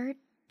ever heard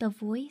the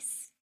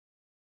voice?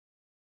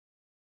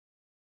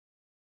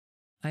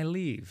 I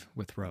leave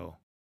with Ro,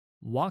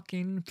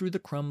 walking through the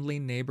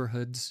crumbling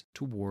neighborhoods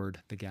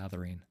toward the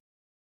gathering.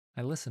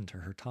 I listen to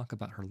her talk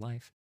about her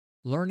life,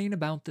 learning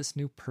about this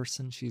new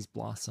person she's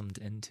blossomed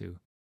into.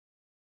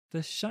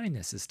 The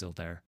shyness is still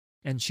there,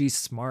 and she's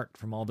smart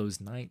from all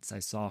those nights I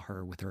saw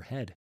her with her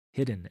head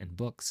hidden in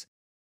books.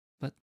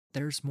 But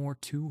there's more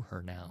to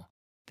her now.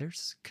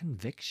 There's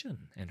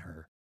conviction in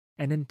her,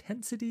 an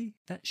intensity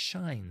that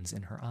shines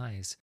in her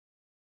eyes.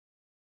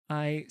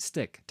 I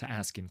stick to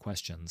asking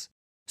questions,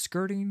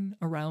 skirting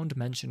around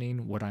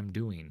mentioning what I'm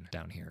doing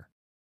down here.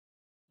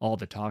 All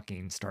the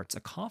talking starts a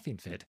coughing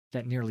fit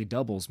that nearly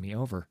doubles me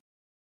over.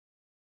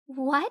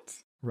 What?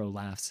 Ro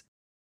laughs.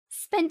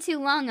 Spent too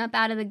long up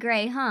out of the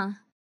gray, huh?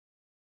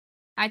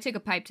 I took a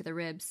pipe to the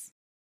ribs.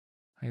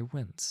 I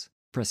wince,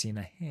 pressing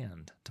a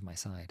hand to my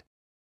side.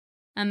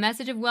 A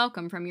message of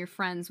welcome from your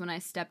friends when I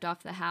stepped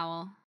off the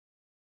howl.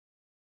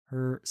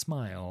 Her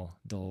smile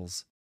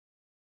dulls.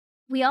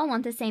 We all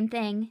want the same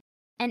thing.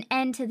 An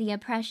end to the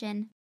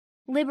oppression.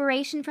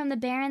 Liberation from the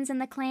barons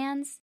and the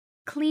clans.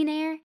 Clean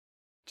air.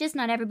 Just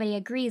not everybody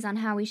agrees on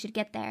how we should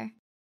get there.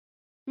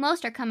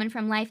 Most are coming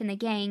from life in the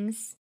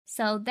gangs,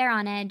 so they're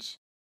on edge.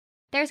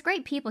 There's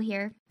great people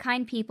here,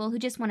 kind people who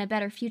just want a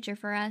better future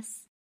for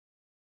us.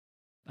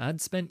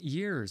 I'd spent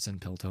years in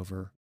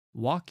Piltover,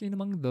 walking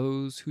among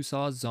those who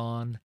saw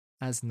Zaun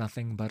as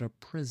nothing but a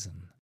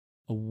prison,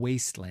 a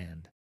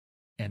wasteland,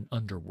 an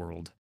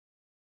underworld.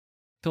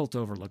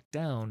 Piltover looked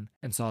down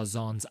and saw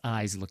Zaun's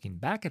eyes looking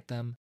back at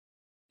them,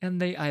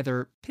 and they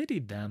either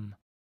pitied them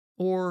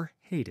or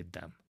hated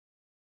them,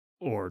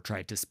 or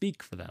tried to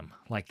speak for them,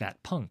 like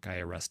that punk I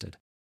arrested.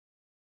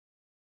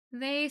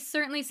 They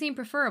certainly seem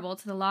preferable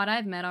to the lot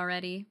I've met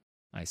already,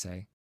 I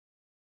say.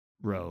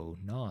 Ro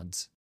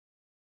nods.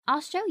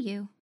 I'll show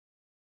you.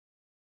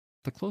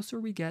 The closer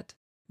we get,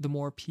 the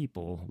more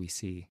people we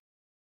see.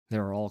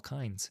 There are all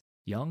kinds,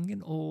 young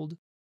and old,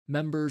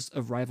 members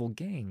of rival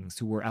gangs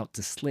who were out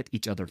to slit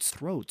each other's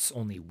throats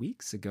only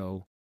weeks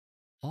ago,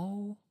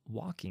 all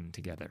walking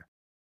together.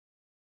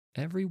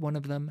 Every one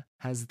of them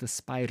has the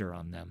spider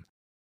on them,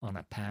 on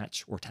a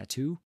patch or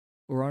tattoo,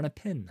 or on a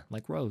pin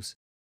like Rose.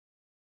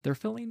 They're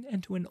filling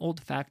into an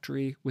old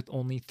factory with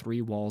only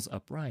 3 walls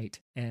upright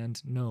and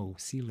no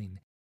ceiling,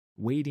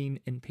 waiting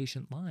in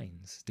patient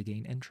lines to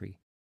gain entry.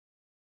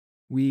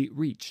 We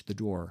reach the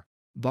door,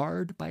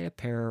 barred by a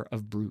pair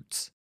of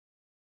brutes.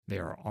 They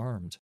are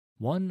armed,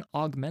 one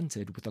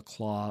augmented with a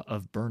claw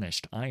of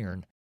burnished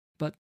iron,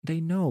 but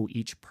they know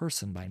each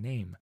person by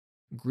name,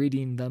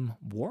 greeting them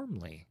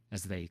warmly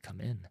as they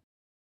come in.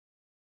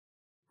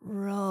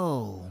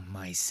 Ro,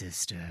 my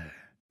sister,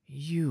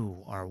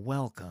 you are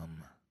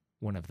welcome,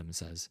 one of them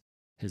says,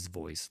 his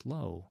voice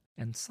low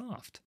and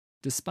soft,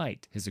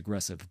 despite his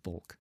aggressive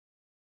bulk.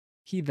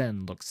 He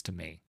then looks to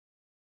me.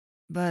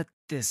 But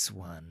this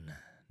one,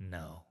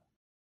 no.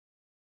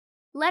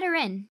 Let her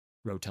in.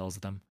 Ro tells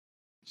them.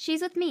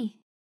 She's with me.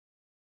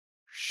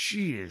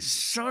 She is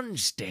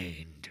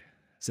sun-stained,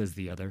 says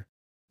the other,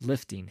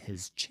 lifting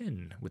his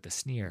chin with a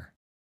sneer.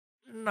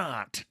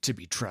 Not to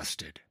be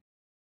trusted.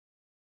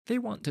 They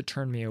want to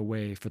turn me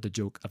away for the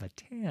joke of a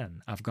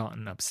tan I've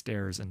gotten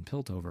upstairs in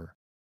Piltover.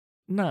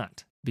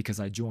 Not because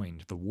I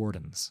joined the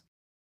Wardens.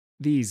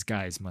 These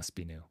guys must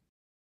be new.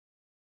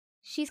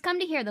 She's come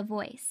to hear the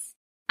voice.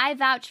 I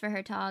vouch for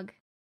her, Tog.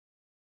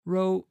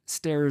 Ro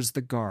stares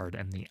the guard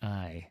in the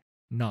eye,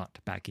 not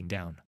backing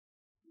down.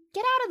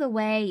 Get out of the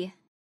way.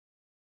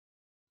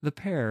 The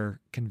pair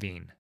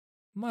convene,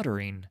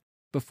 muttering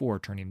before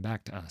turning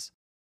back to us.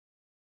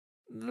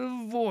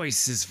 The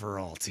voice is for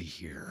all to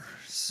hear,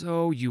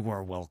 so you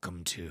are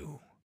welcome too.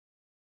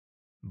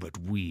 But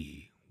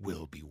we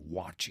will be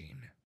watching.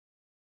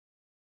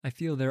 I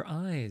feel their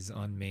eyes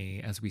on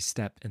me as we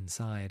step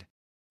inside,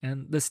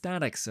 and the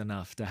static's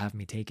enough to have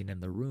me taken in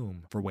the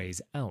room for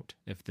ways out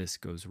if this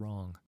goes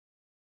wrong.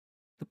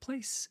 The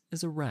place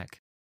is a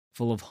wreck,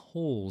 full of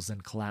holes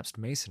and collapsed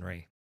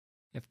masonry.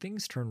 If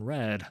things turn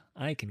red,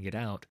 I can get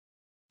out.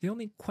 The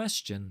only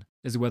question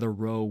is whether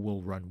Ro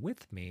will run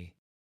with me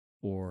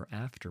or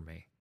after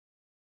me.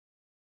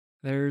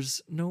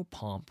 There's no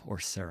pomp or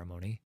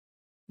ceremony,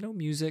 no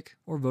music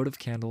or votive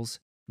candles,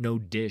 no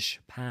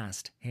dish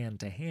passed hand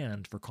to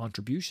hand for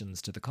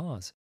contributions to the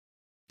cause.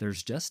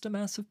 There's just a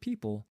mass of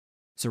people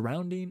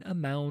surrounding a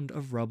mound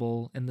of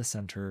rubble in the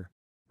center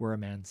where a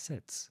man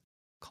sits,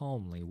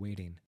 calmly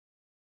waiting.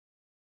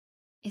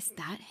 Is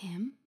that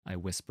him? I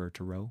whisper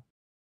to Ro.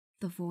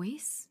 The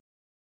voice?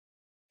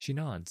 She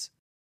nods.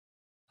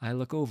 I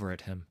look over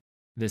at him,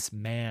 this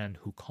man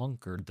who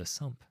conquered the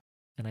sump,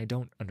 and I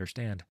don't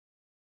understand.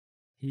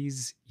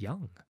 He's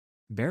young,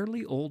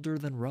 barely older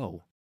than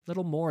Ro,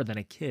 little more than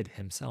a kid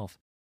himself.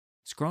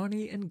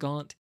 Scrawny and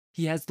gaunt,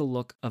 he has the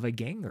look of a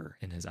ganger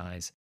in his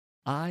eyes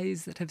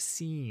that have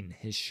seen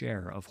his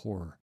share of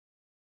horror.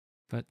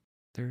 But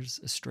there's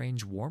a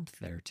strange warmth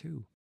there,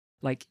 too,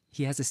 like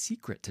he has a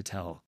secret to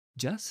tell,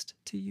 just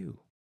to you.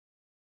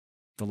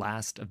 The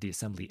last of the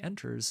assembly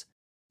enters,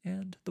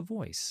 and the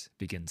voice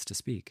begins to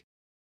speak.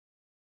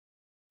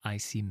 I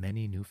see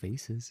many new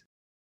faces.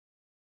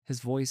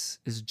 His voice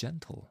is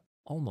gentle,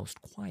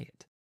 almost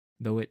quiet,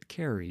 though it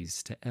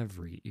carries to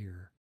every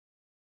ear.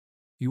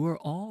 You are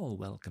all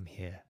welcome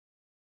here.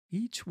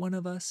 Each one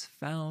of us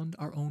found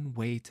our own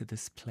way to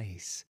this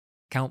place,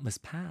 countless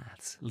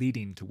paths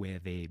leading to where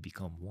they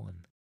become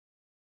one.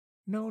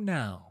 Know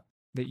now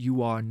that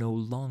you are no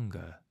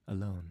longer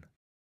alone.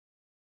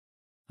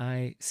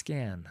 I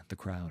scan the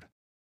crowd.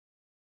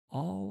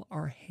 All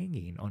are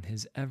hanging on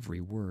his every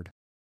word.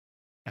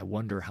 I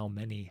wonder how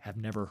many have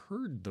never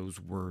heard those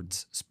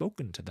words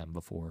spoken to them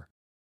before.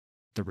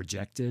 The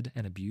rejected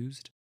and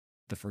abused,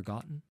 the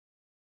forgotten,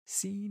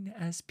 seen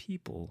as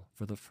people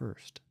for the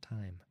first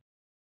time.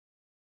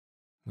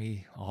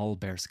 We all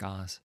bear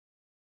scars,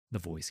 the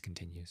voice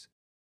continues.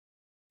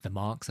 The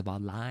marks of our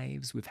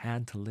lives we've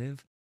had to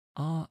live,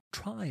 our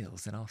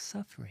trials and our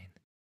suffering.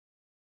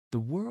 The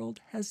world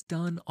has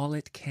done all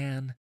it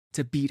can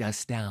to beat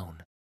us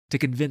down, to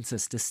convince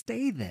us to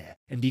stay there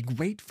and be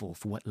grateful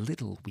for what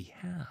little we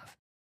have.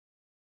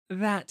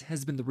 That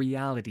has been the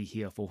reality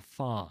here for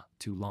far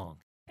too long,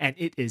 and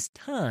it is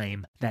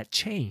time that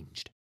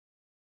changed.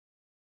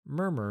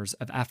 Murmurs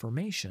of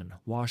affirmation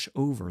wash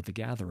over the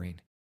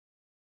gathering.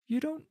 You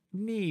don't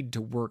need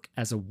to work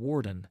as a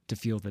warden to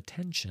feel the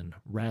tension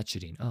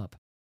ratcheting up.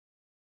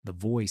 The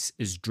voice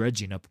is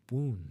dredging up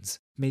wounds,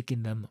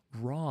 making them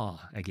raw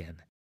again.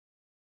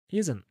 He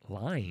isn't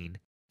lying.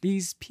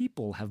 These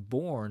people have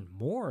borne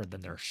more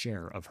than their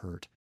share of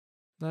hurt.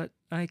 But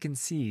I can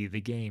see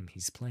the game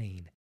he's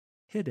playing,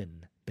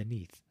 hidden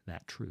beneath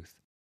that truth.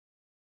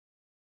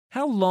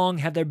 How long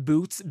have their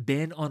boots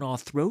been on our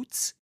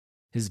throats?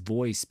 His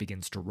voice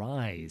begins to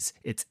rise,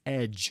 its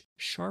edge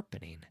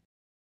sharpening.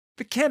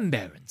 The Chem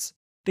Barons,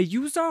 they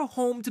use our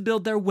home to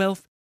build their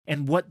wealth,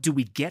 and what do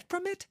we get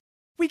from it?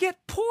 We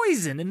get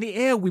poison in the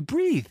air we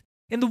breathe,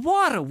 in the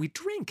water we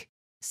drink.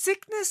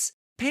 Sickness,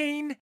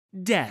 pain,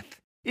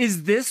 death.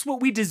 Is this what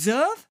we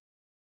deserve?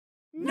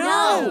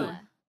 No!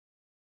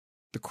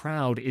 The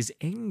crowd is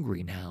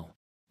angry now,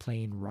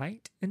 playing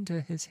right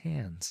into his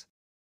hands.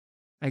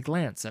 I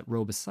glance at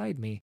Ro beside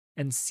me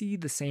and see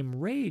the same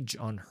rage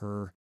on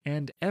her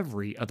and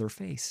every other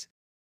face.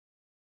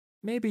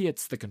 Maybe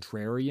it's the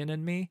contrarian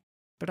in me,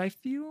 but I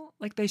feel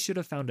like they should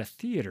have found a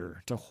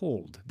theater to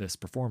hold this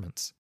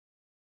performance.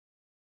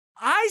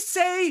 I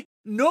say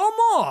no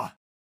more,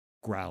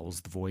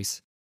 growls the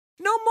voice.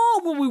 No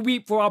more will we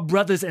weep for our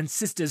brothers and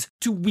sisters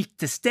too weak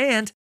to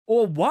stand,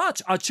 or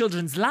watch our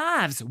children's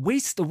lives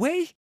waste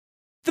away.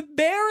 The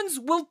barons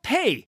will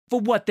pay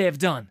for what they have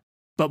done,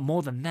 but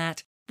more than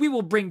that, we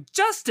will bring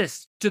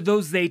justice to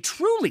those they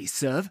truly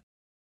serve.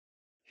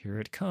 Here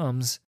it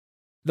comes.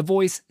 The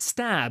voice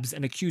stabs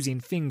an accusing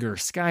finger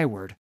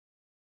skyward.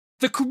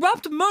 The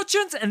corrupt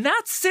merchants in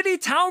that city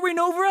towering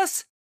over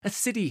us? A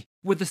city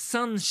where the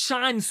sun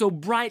shines so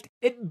bright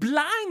it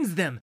blinds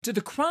them to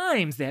the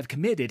crimes they have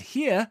committed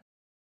here.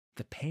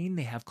 The pain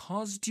they have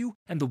caused you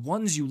and the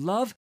ones you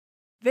love,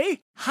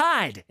 they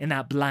hide in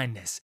that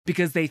blindness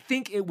because they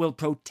think it will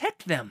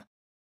protect them.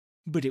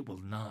 But it will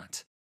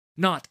not.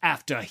 Not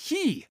after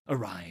he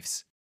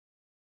arrives.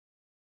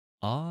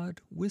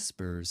 Odd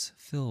whispers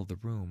fill the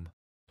room,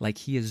 like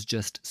he has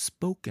just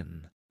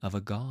spoken of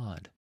a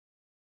god.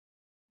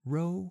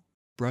 Ro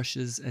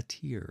brushes a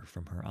tear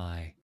from her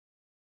eye.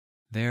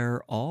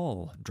 They're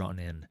all drawn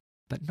in,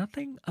 but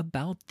nothing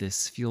about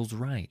this feels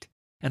right,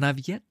 and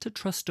I've yet to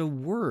trust a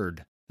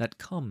word that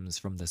comes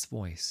from this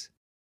voice.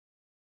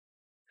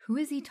 Who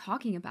is he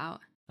talking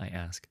about? I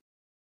ask,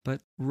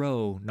 but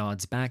Ro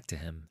nods back to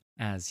him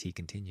as he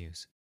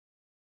continues.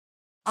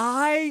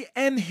 I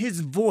am his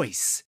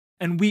voice,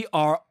 and we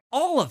are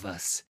all of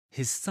us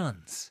his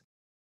sons.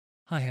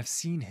 I have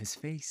seen his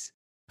face.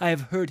 I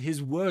have heard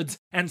his words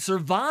and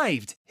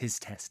survived his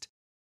test.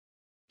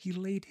 He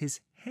laid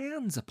his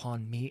hands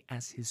upon me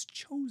as his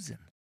chosen,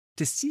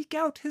 to seek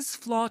out his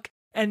flock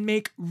and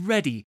make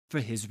ready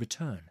for his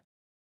return.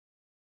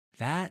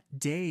 That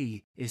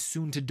day is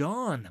soon to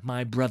dawn,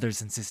 my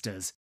brothers and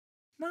sisters,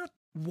 not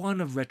one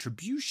of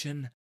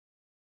retribution,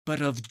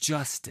 but of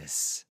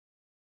justice.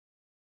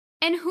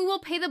 And who will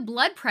pay the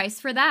blood price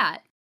for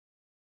that?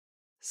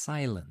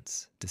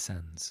 Silence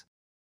descends.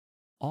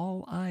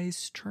 All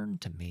eyes turn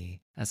to me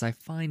as I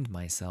find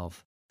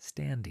myself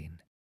standing.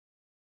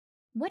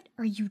 What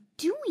are you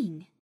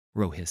doing?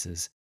 Ro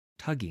hisses,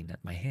 tugging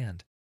at my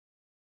hand.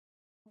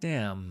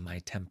 Damn my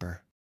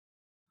temper.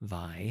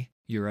 Vi,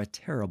 you're a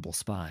terrible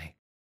spy.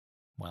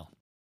 Well,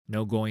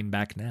 no going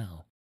back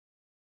now.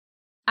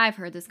 I've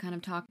heard this kind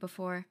of talk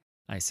before.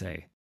 I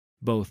say,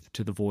 both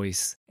to the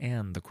voice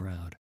and the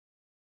crowd.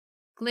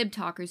 Glib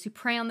talkers who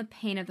prey on the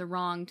pain of the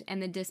wronged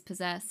and the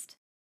dispossessed.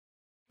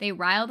 They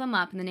rile them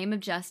up in the name of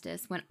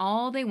justice when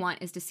all they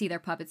want is to see their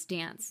puppets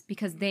dance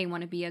because they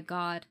want to be a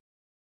god.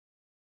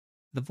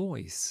 The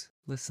voice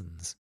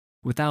listens,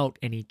 without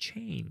any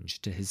change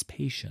to his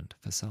patient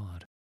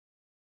facade.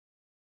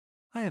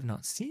 I have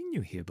not seen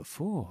you here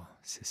before,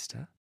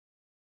 sister.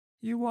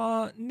 You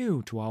are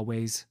new to our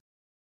ways.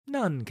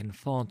 None can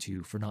fault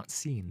you for not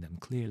seeing them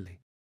clearly.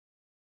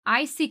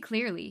 I see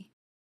clearly.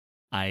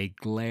 I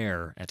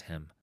glare at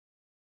him.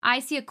 I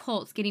see a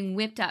cult getting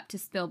whipped up to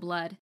spill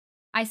blood.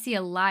 I see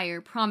a liar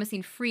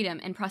promising freedom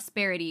and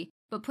prosperity,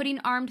 but putting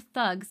armed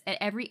thugs at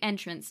every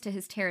entrance to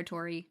his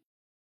territory.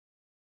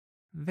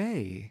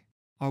 They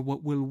are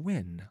what will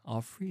win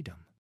our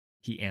freedom,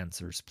 he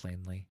answers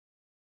plainly.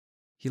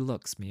 He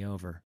looks me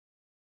over.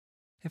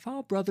 If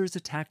our brothers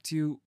attacked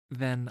you,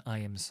 then I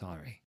am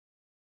sorry.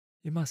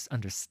 You must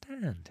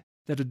understand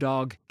that a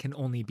dog can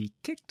only be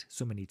kicked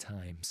so many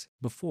times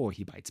before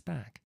he bites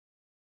back.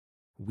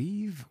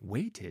 We've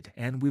waited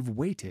and we've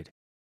waited,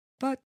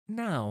 but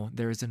now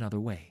there is another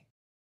way.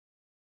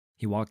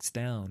 He walks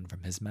down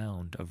from his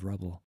mound of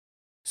rubble,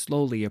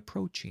 slowly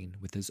approaching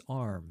with his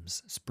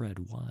arms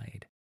spread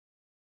wide.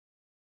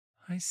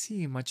 I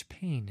see much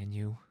pain in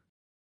you,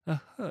 a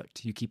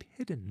hurt you keep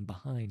hidden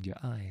behind your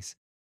eyes.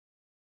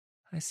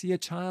 I see a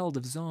child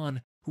of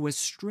Zaun who has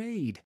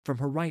strayed from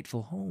her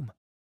rightful home.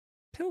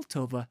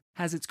 Piltover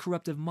has its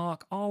corruptive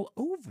mark all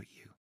over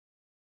you.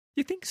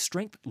 You think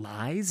strength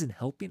lies in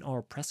helping our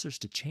oppressors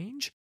to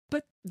change?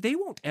 But they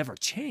won't ever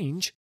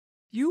change.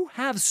 You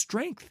have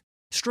strength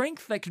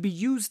that could be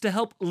used to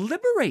help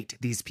liberate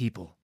these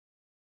people.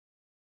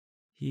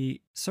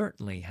 He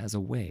certainly has a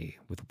way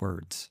with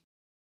words.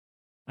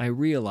 I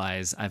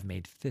realize I've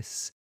made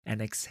fists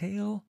and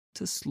exhale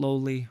to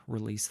slowly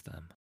release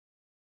them.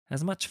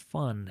 As much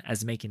fun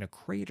as making a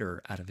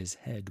crater out of his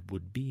head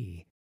would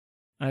be,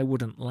 I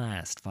wouldn't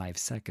last 5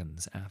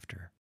 seconds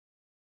after.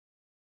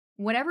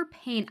 Whatever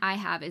pain I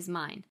have is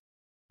mine.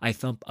 I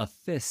thump a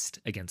fist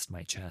against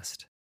my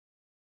chest.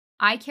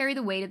 I carry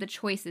the weight of the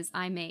choices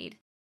I made.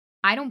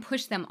 I don't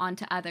push them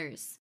onto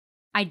others.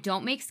 I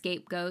don't make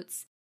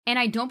scapegoats, and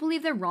I don't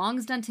believe the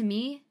wrongs done to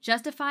me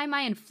justify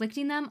my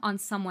inflicting them on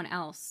someone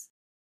else.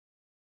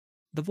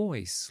 The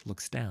voice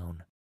looks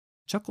down,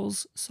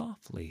 chuckles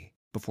softly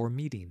before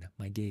meeting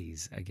my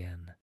gaze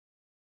again.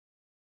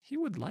 He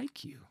would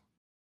like you.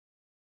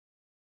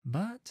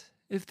 But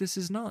if this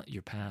is not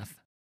your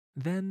path,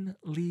 then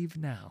leave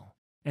now,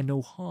 and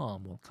no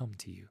harm will come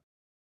to you.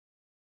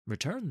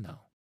 Return,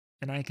 though,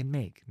 and I can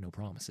make no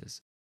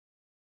promises.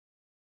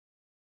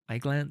 I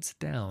glance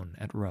down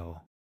at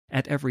Ro,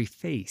 at every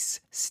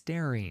face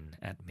staring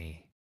at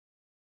me.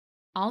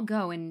 I'll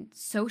go, and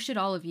so should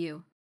all of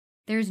you.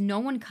 There's no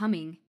one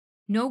coming,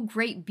 no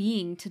great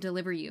being to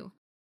deliver you.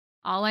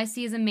 All I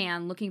see is a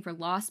man looking for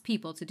lost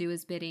people to do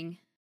his bidding.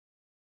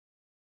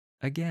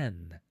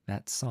 Again,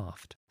 that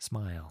soft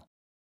smile,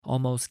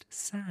 almost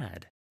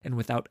sad and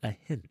without a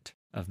hint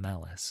of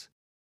malice.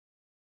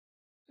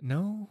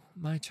 No,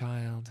 my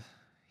child,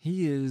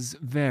 he is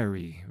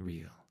very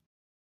real.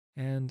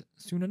 And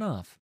soon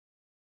enough,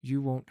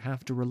 you won't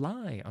have to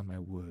rely on my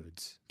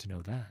words to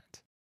know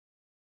that.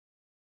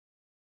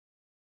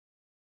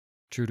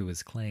 True to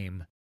his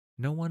claim,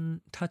 no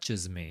one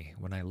touches me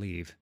when I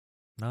leave,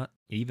 not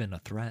even a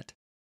threat.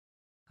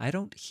 I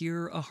don't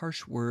hear a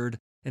harsh word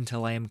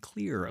until I am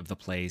clear of the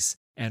place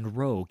and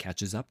Ro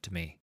catches up to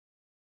me.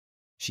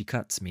 She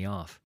cuts me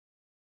off.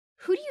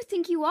 Who do you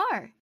think you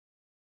are?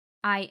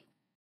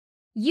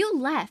 You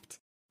left.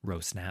 Ro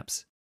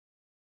snaps.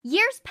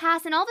 Years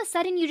pass and all of a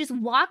sudden you just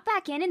walk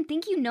back in and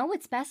think you know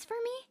what's best for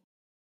me?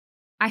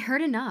 I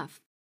heard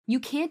enough. You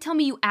can't tell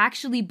me you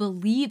actually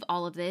believe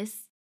all of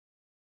this.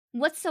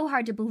 What's so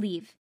hard to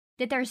believe?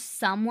 That there's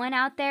someone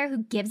out there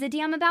who gives a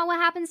damn about what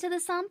happens to the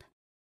sump?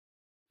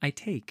 I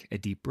take a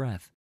deep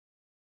breath.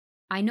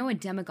 I know a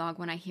demagogue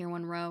when I hear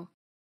one, Ro.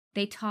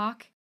 They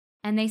talk,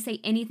 and they say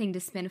anything to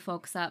spin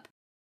folks up,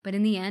 but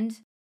in the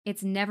end,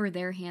 it's never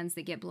their hands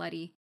that get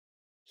bloody.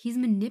 He's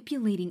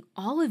manipulating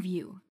all of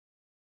you.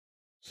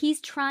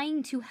 He's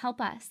trying to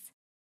help us.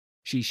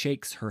 She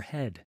shakes her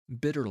head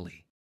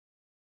bitterly.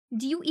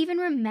 Do you even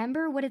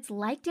remember what it's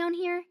like down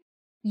here?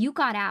 You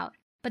got out,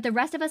 but the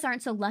rest of us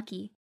aren't so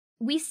lucky.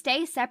 We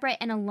stay separate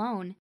and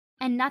alone,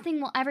 and nothing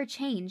will ever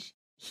change.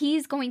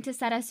 He's going to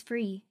set us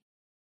free.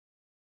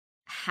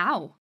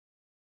 How?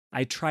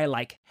 I try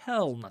like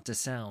hell not to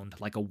sound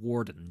like a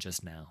warden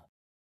just now.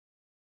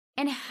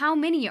 And how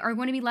many are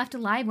going to be left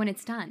alive when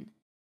it's done?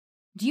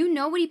 Do you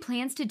know what he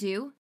plans to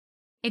do?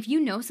 If you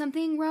know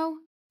something, Ro,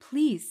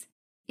 please,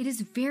 it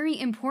is very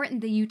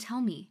important that you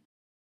tell me.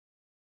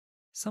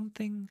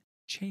 Something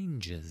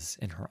changes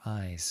in her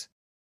eyes.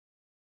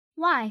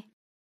 Why?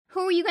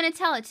 Who are you going to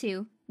tell it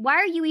to? Why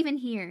are you even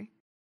here?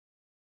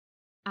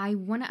 I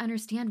want to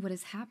understand what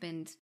has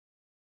happened.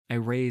 I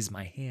raise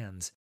my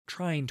hands,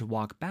 trying to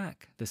walk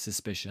back the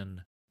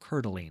suspicion,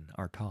 curdling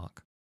our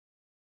talk.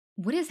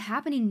 What is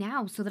happening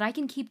now so that I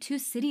can keep 2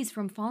 cities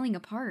from falling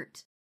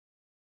apart?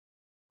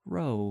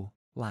 Ro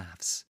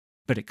laughs,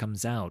 but it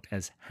comes out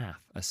as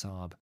half a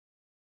sob.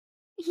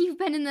 You've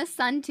been in the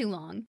sun too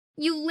long.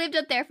 You lived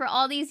up there for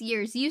all these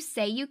years. You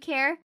say you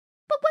care,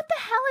 but what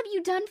the hell have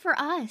you done for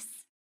us?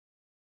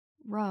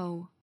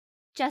 Ro.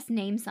 Just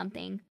name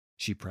something.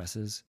 She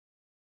presses.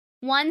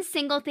 One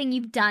single thing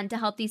you've done to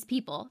help these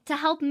people, to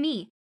help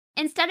me,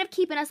 instead of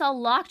keeping us all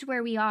locked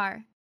where we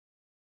are.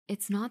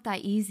 It's not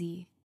that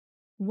easy.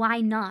 Why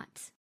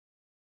not?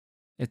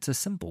 It's a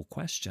simple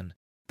question,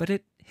 but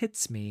it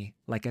hits me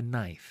like a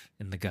knife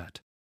in the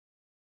gut.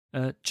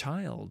 A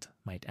child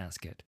might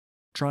ask it,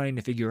 trying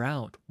to figure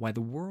out why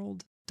the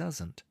world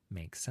doesn't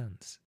make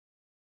sense.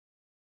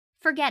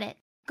 Forget it.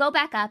 Go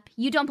back up.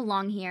 You don't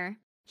belong here.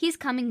 He's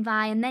coming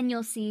by, and then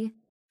you'll see.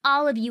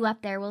 All of you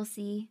up there will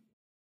see.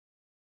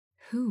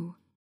 Who?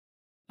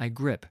 I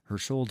grip her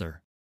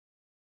shoulder.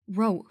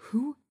 Ro,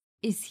 who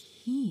is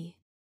he?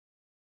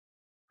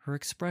 Her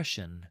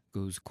expression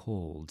goes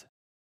cold.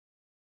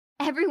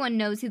 Everyone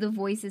knows who the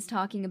voice is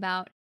talking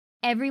about.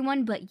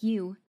 Everyone but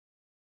you.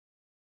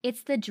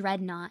 It's the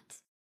Dreadnought.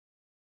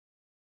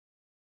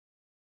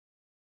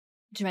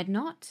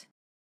 Dreadnought?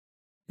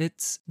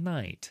 It's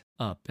night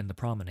up in the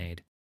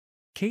promenade.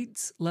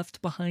 Kate's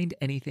left behind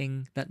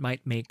anything that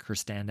might make her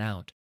stand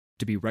out,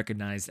 to be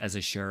recognized as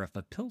a sheriff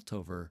of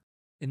Piltover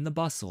in the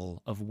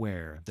bustle of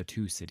where the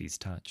two cities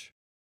touch.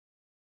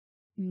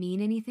 Mean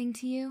anything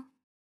to you?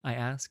 I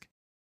ask.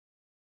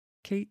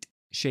 Kate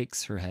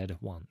shakes her head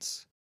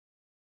once.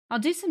 I'll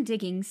do some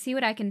digging, see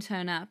what I can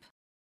turn up.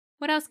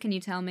 What else can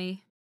you tell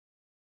me?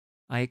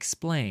 I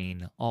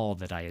explain all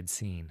that I had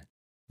seen,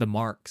 the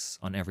marks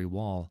on every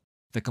wall,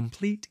 the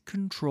complete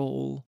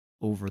control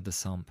over the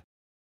sump,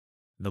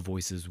 the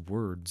voice's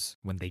words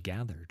when they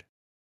gathered.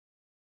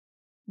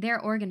 They're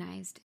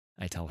organized,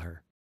 I tell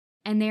her.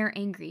 and they're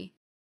angry.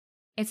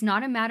 It's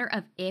not a matter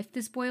of if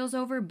this boils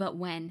over, but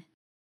when.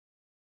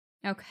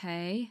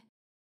 Okay.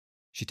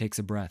 She takes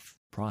a breath,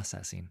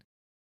 processing.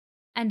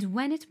 And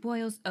when it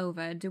boils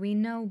over, do we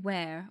know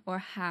where or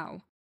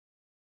how?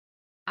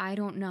 I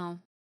don't know.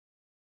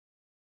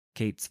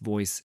 Kate's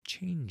voice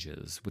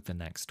changes with the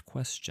next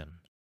question.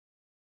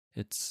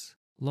 It's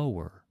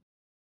lower,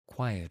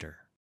 quieter.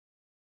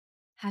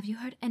 Have you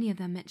heard any of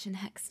them mention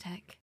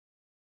Hextech?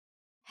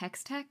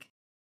 Hextech?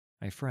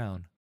 I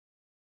frown.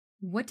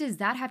 What does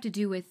that have to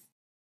do with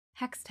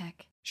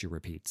Hextech? She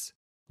repeats,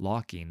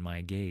 locking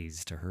my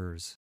gaze to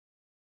hers.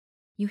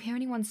 You hear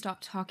anyone stop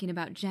talking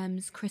about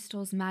gems,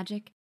 crystals,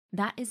 magic?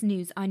 That is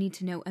news I need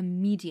to know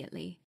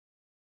immediately.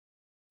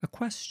 A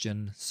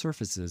question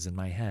surfaces in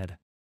my head.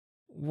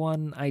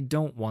 One I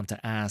don't want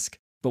to ask,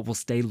 but will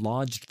stay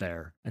lodged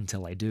there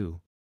until I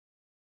do.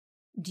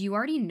 Do you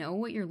already know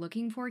what you're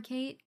looking for,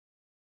 Kate?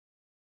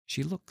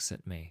 She looks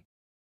at me.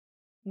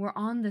 We're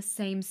on the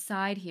same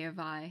side here,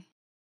 Vi.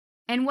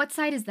 And what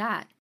side is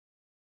that?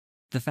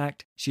 The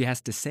fact she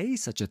has to say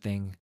such a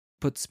thing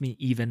puts me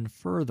even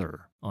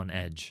further on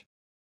edge.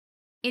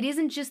 It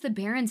isn't just the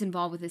Barons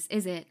involved with this,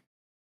 is it?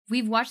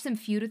 We've watched them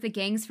feud with the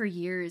gangs for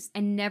years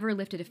and never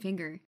lifted a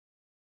finger.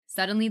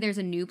 Suddenly there's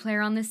a new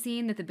player on the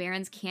scene that the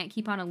Barons can't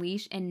keep on a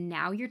leash, and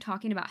now you're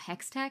talking about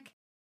Hextech?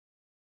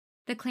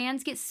 The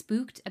clans get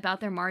spooked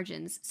about their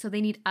margins, so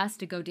they need us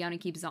to go down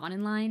and keep Zaun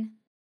in line.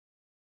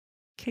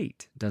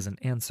 Kate doesn't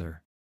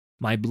answer.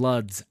 My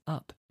blood's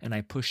up, and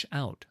I push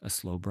out a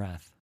slow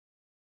breath.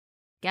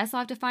 Guess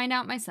I'll have to find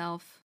out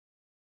myself.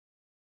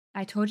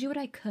 I told you what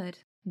I could,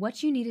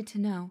 what you needed to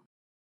know.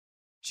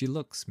 She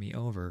looks me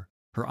over,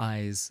 her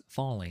eyes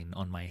falling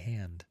on my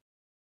hand.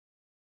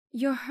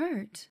 You're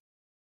hurt.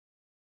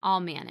 I'll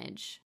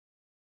manage.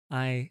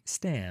 I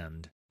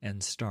stand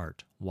and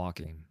start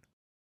walking.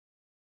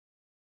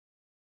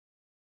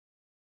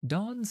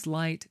 Dawn's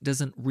light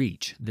doesn't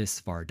reach this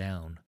far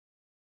down.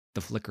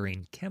 The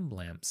flickering chem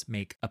lamps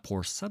make a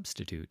poor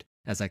substitute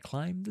as I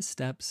climb the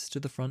steps to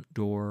the front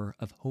door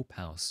of Hope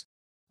House,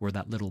 where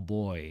that little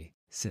boy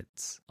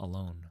sits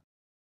alone.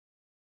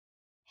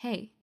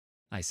 Hey,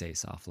 I say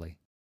softly.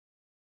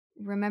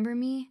 remember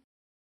me?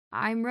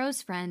 I'm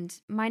Ro's friend.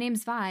 My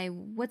name's Vi.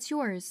 What's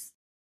yours?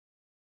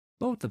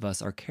 Both of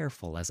us are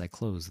careful as I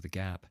close the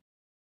gap.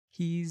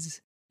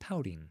 He's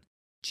pouting,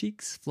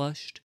 cheeks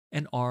flushed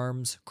and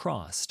arms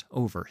crossed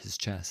over his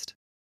chest.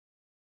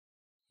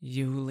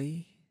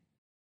 Yuli,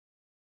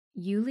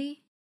 Yuli?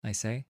 I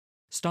say,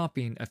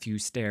 stopping a few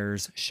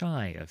stairs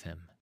shy of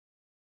him.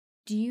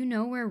 Do you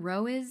know where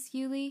Ro is,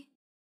 Yuli?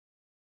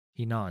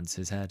 He nods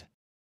his head.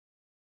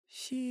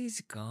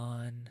 She's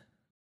gone.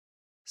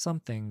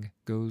 Something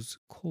goes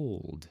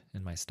cold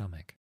in my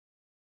stomach.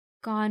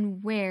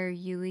 Gone where,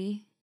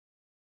 Yuli?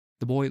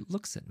 The boy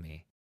looks at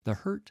me, the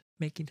hurt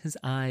making his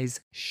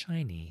eyes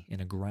shiny in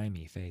a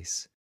grimy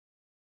face.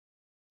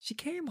 She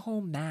came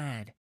home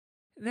mad.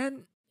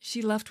 Then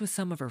she left with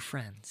some of her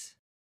friends.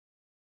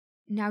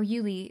 Now,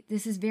 Yuli,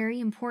 this is very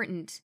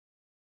important.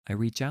 I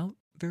reach out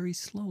very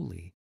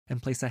slowly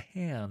and place a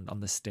hand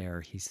on the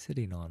stair he's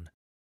sitting on.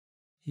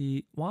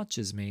 He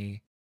watches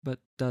me, but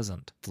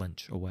doesn't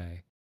flinch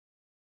away.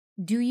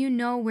 Do you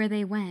know where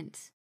they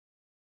went?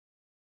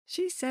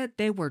 She said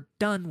they were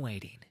done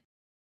waiting.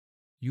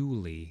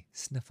 Yuli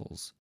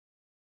sniffles.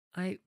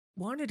 I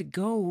wanted to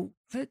go,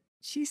 but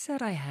she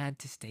said I had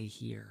to stay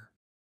here.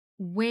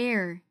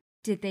 Where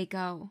did they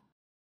go?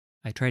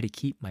 I try to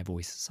keep my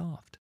voice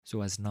soft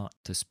so as not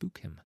to spook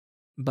him,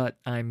 but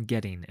I'm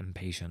getting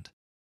impatient.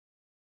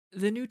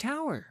 The new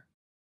tower.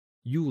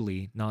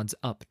 Yuli nods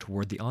up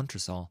toward the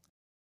entresol.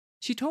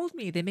 She told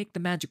me they make the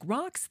magic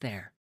rocks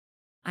there.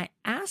 I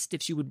asked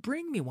if she would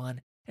bring me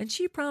one, and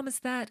she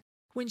promised that,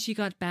 when she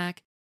got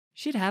back,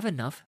 she'd have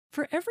enough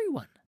for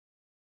everyone.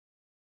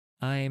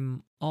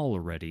 I'm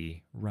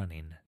already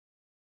running.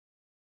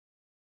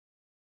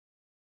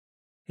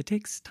 It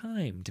takes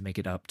time to make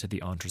it up to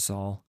the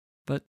entresol,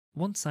 but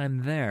once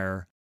I'm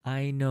there,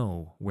 I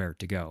know where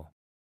to go.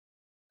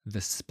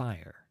 the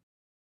spire,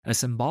 a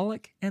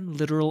symbolic and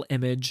literal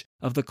image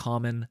of the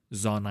common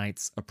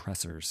Zaunites'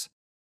 oppressors.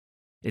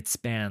 It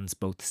spans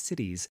both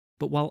cities,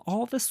 but while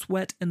all the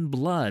sweat and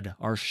blood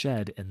are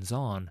shed in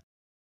Zaun,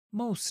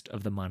 most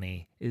of the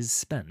money is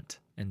spent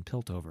in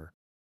Piltover.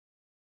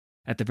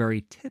 At the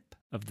very tip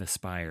of the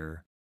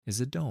spire is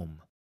a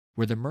dome,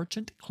 where the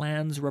merchant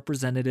clan's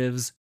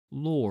representatives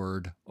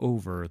lord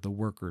over the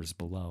workers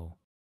below.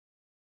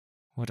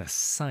 What a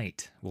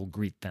sight will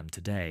greet them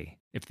today,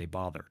 if they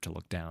bother to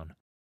look down,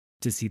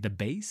 to see the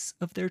base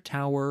of their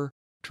tower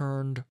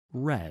turned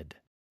red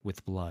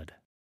with blood.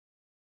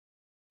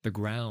 The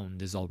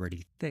ground is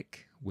already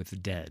thick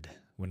with dead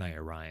when I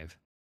arrive.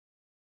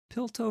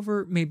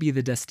 Piltover may be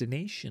the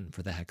destination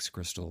for the hex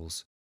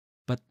crystals,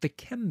 but the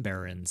Chem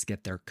Barons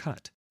get their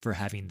cut for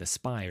having the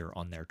spire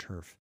on their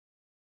turf,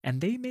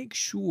 and they make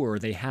sure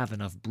they have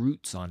enough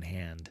brutes on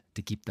hand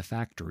to keep the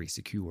factory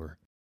secure.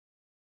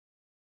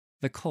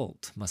 The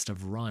cult must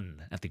have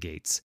run at the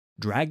gates,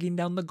 dragging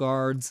down the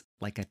guards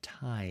like a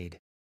tide.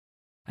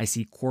 I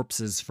see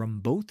corpses from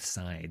both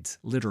sides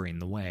littering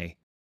the way.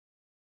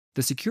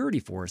 The security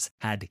force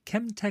had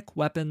chemtech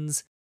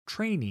weapons,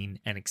 training,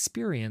 and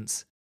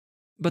experience,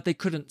 but they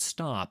couldn't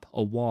stop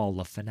a wall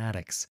of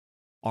fanatics,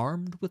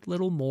 armed with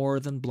little more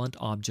than blunt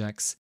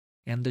objects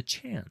and the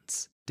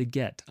chance to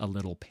get a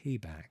little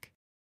payback.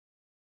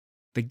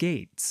 The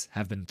gates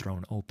have been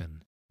thrown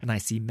open, and I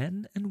see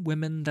men and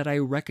women that I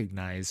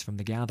recognize from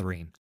the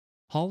gathering,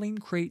 hauling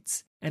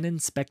crates and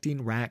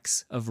inspecting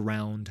racks of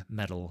round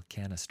metal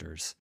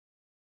canisters.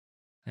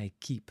 I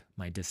keep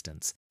my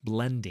distance,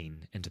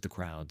 blending into the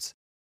crowds.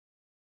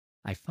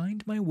 I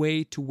find my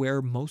way to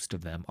where most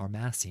of them are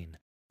massing,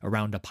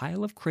 around a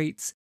pile of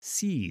crates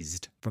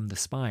seized from the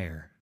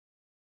spire.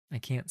 I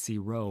can't see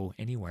Ro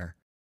anywhere.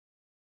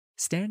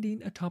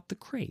 Standing atop the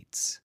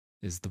crates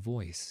is the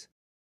voice.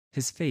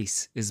 His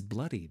face is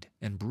bloodied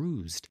and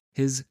bruised,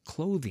 his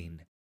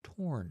clothing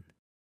torn.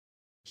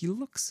 He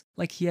looks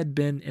like he had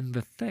been in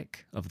the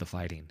thick of the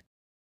fighting.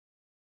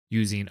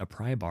 Using a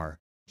pry bar,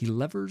 he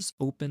levers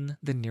open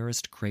the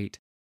nearest crate,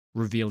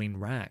 revealing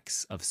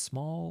racks of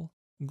small,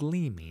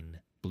 gleaming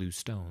blue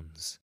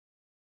stones.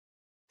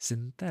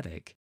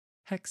 Synthetic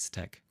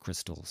Hextech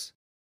crystals.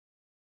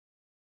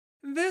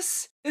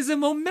 This is a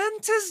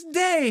momentous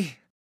day!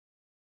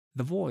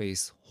 The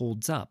voice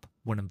holds up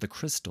one of the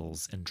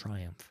crystals in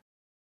triumph.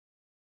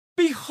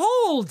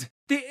 Behold,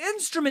 the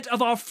instrument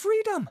of our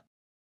freedom!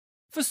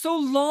 For so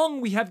long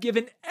we have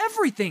given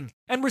everything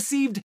and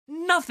received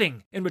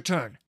nothing in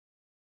return.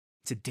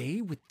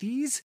 Today, with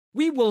these,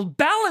 we will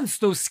balance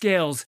those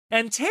scales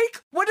and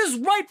take what is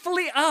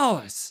rightfully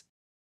ours.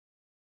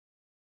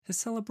 His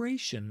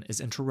celebration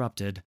is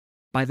interrupted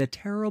by the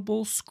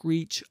terrible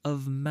screech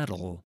of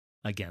metal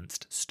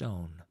against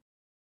stone.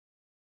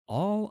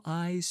 All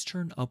eyes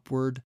turn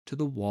upward to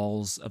the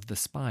walls of the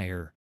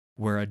spire,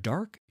 where a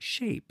dark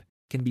shape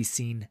can be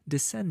seen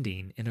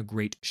descending in a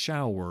great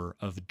shower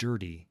of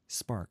dirty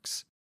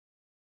sparks.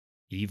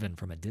 Even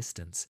from a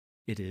distance,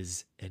 it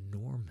is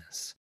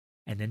enormous,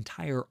 an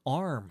entire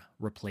arm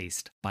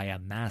replaced by a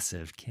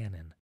massive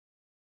cannon.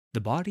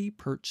 The body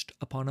perched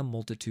upon a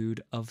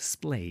multitude of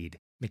splayed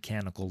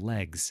mechanical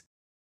legs,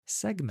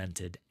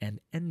 segmented and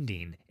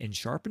ending in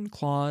sharpened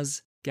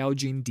claws,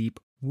 gouging deep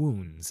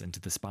wounds into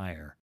the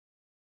spire.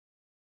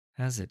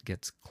 As it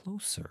gets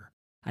closer,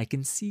 I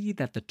can see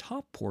that the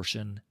top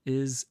portion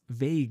is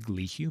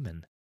vaguely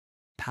human.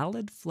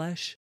 Pallid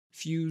flesh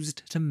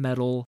fused to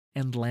metal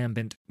and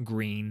lambent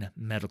green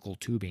medical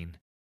tubing.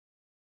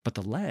 But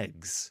the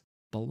legs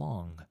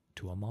belong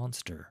to a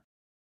monster.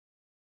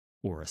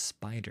 Or a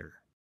spider.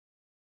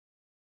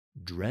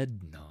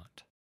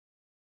 Dreadnought.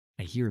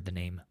 I hear the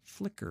name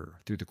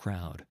flicker through the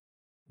crowd,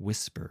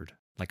 whispered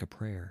like a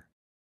prayer.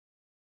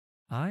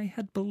 I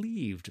had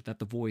believed that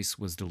the voice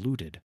was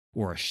deluded,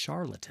 or a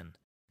charlatan,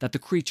 that the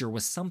creature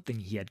was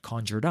something he had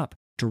conjured up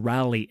to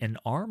rally an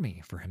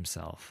army for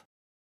himself.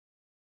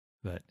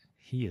 But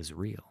he is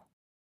real.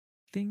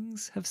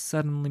 Things have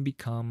suddenly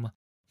become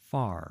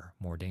far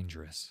more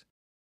dangerous.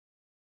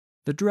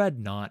 The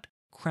dreadnought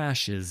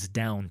crashes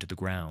down to the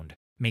ground,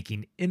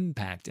 making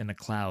impact in a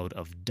cloud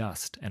of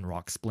dust and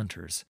rock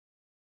splinters.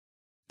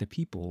 The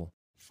people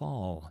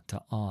fall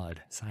to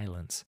awed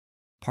silence,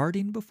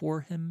 parting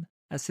before him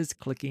as his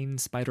clicking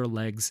spider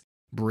legs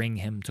bring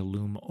him to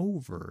loom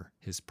over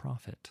his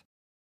prophet.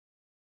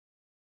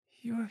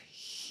 You're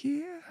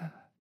here,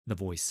 the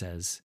voice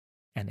says,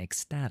 an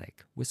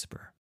ecstatic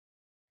whisper.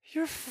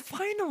 You're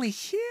finally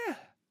here.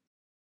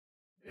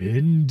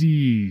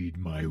 Indeed,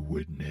 my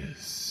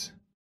witness.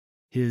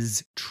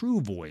 His true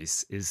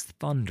voice is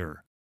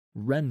thunder,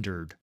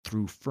 rendered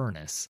through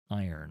furnace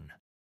iron.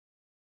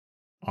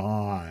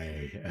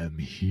 I am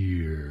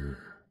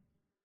here.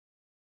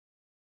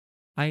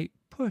 I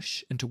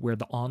push into where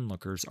the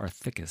onlookers are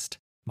thickest,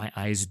 my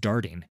eyes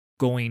darting,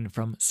 going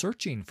from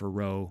searching for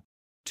Ro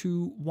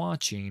to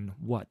watching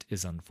what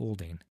is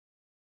unfolding.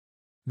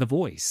 The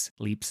voice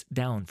leaps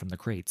down from the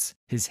crates,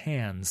 his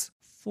hands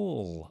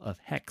full of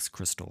hex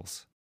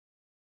crystals.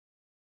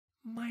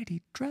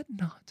 Mighty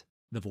dreadnought,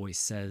 the voice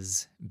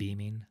says,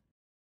 beaming.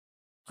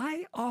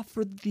 I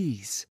offer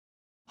these,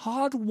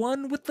 hard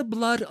won with the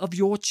blood of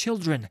your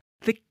children,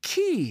 the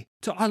key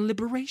to our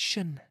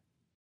liberation.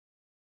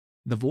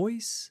 The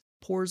voice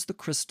pours the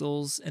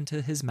crystals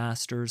into his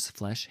master's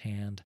flesh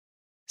hand,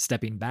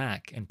 stepping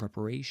back in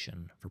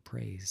preparation for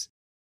praise.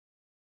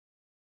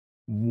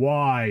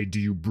 Why do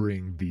you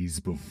bring these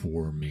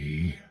before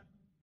me?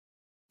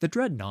 The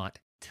dreadnought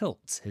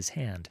tilts his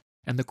hand,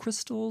 and the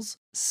crystals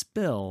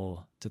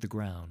spill to the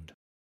ground.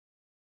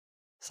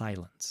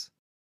 Silence.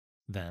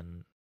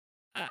 Then,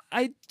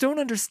 I don't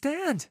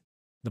understand,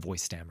 the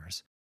voice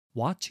stammers,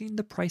 watching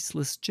the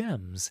priceless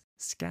gems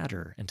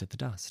scatter into the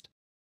dust.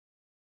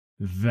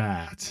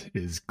 That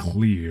is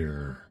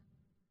clear.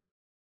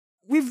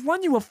 We've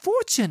won you a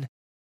fortune.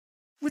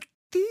 With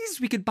these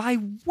we could buy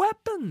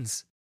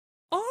weapons,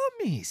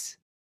 armies.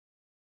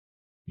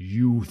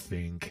 You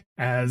think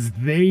as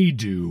they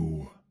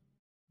do.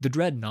 The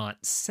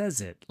dreadnought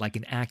says it like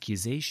an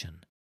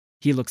accusation.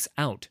 He looks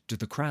out to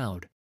the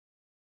crowd.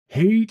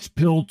 Hate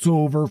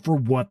Piltover for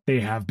what they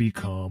have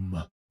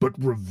become,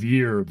 but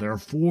revere their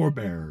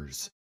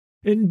forebears.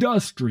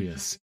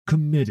 Industrious,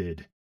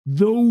 committed,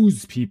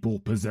 those people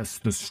possess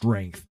the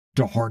strength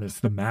to harness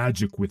the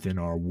magic within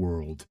our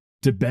world,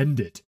 to bend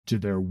it to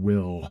their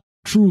will.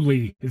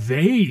 Truly,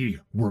 they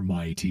were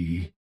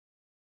mighty.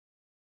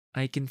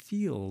 I can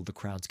feel the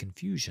crowd's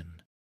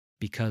confusion,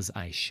 because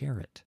I share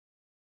it.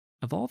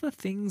 Of all the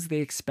things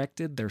they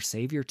expected their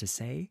savior to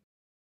say,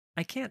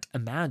 I can't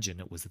imagine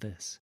it was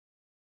this.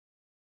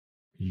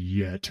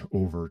 Yet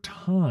over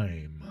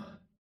time,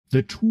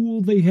 the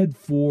tool they had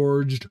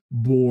forged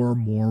bore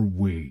more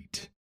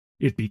weight.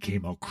 It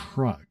became a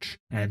crutch,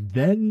 and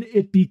then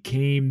it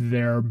became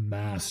their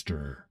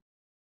master.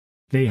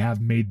 They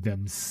have made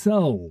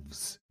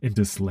themselves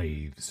into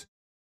slaves.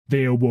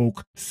 They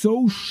awoke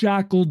so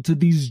shackled to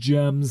these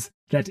gems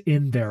that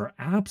in their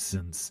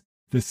absence,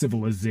 the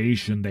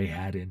civilization they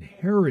had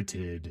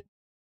inherited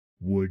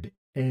would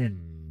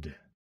end.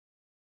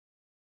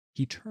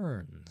 He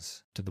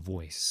turns to the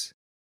voice.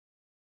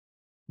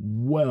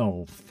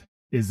 Wealth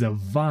is a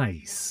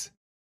vice.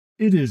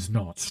 It is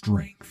not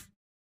strength.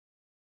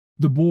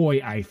 The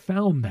boy I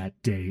found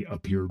that day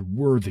appeared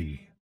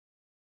worthy.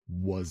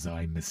 Was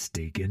I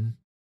mistaken?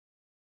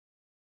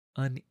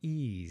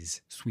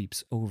 Unease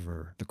sweeps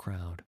over the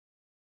crowd.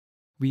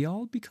 We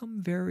all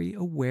become very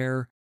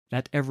aware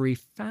that every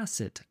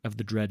facet of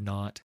the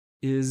dreadnought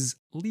is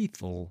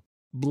lethal,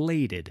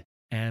 bladed,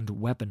 and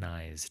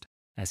weaponized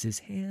as his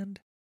hand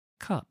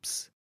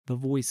cups the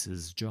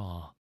voice's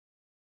jaw.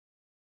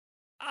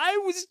 I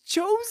was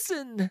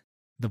chosen,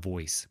 The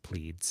voice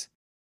pleads.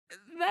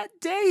 That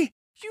day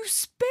you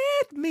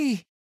spared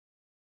me.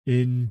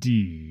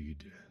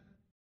 Indeed.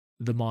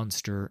 The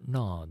monster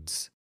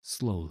nods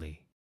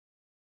slowly.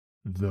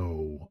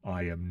 Though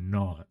I am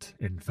not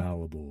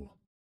infallible,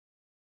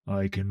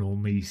 I can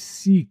only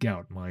seek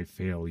out my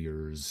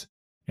failures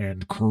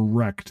and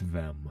correct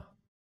them.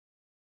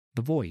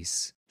 The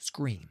voice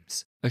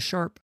screams, a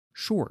sharp,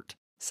 short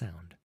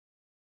sound.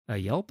 A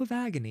yelp of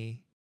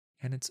agony,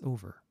 and it's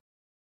over.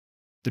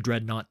 The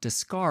dreadnought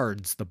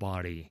discards the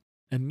body,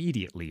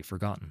 immediately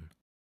forgotten.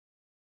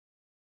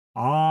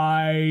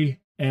 I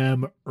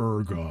am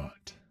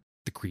Urgot,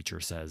 The creature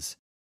says,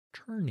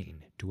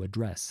 turning to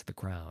address the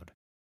crowd.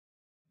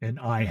 and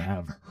I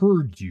have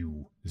heard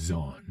you,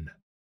 Zaun.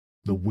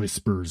 The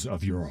whispers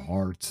of your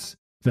hearts,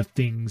 the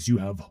things you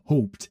have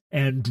hoped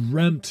and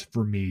dreamt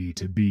for me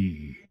to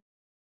be.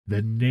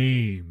 The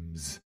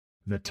names,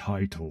 the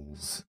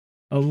titles,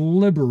 a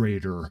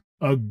liberator,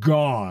 a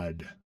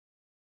god.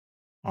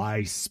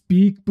 I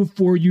speak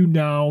before you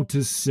now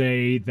to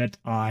say that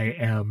I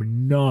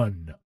am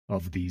none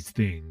of these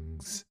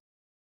things.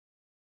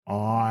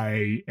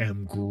 I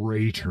am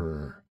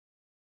greater.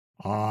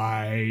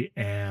 I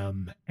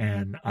am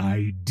an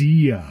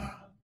idea.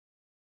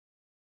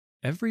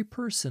 Every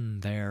person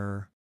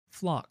there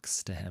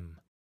flocks to him,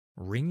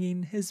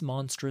 ringing his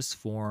monstrous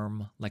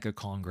form like a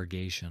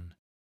congregation.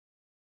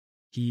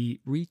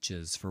 He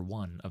reaches for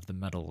one of the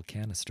metal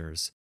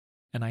canisters,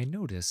 and I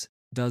notice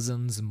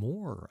dozens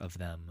more of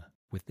them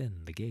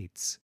within the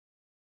gates.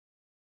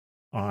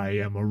 I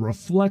am a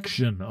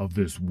reflection of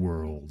this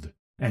world,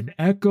 an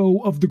echo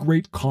of the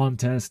great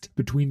contest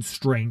between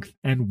strength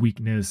and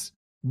weakness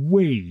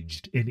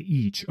waged in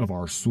each of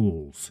our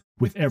souls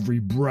with every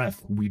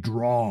breath we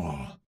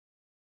draw.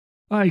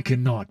 I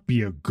cannot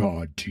be a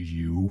god to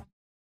you.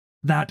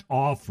 That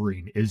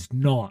offering is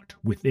not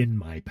within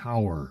my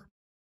power.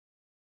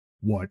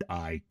 What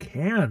I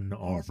can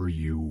offer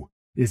you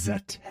is a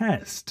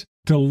test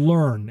to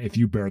learn if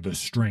you bear the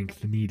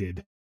strength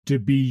needed to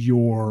be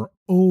your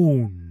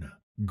own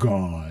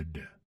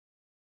god.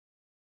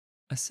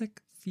 A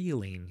sick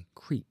feeling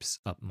creeps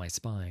up my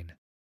spine.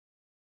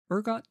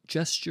 Urgot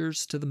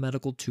gestures to the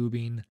medical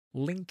tubing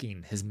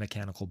linking his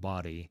mechanical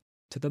body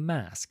to the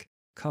mask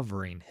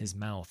covering his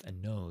mouth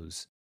and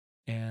nose,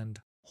 and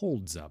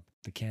holds up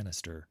the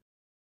canister.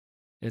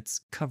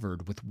 It's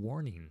covered with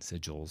warning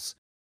sigils.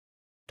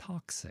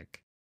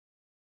 Toxic.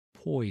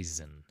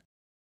 Poison.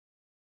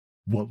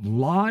 What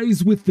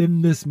lies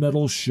within this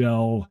metal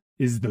shell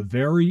is the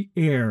very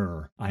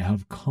air I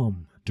have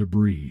come to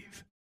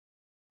breathe.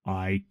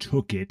 I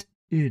took it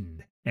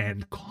in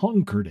and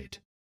conquered it,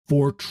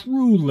 for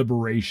true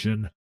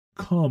liberation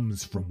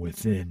comes from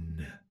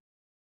within.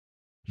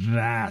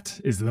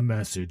 That is the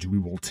message we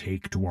will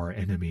take to our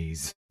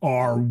enemies,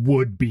 our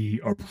would-be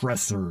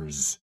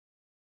oppressors.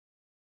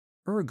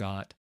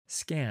 Urgot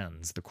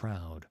scans the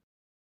crowd.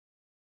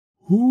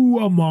 Who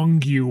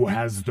among you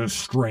has the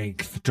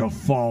strength to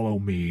follow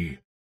me,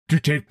 to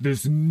take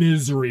this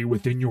misery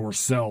within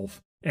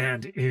yourself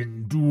and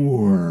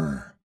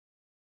endure?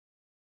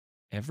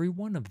 Every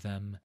one of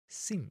them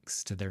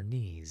sinks to their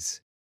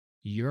knees,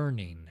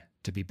 yearning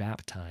to be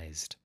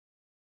baptized.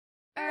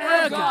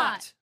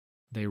 Urgot!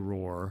 They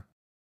roar.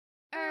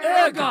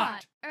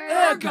 Urgot!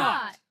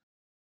 Urgot!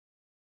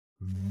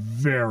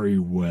 Very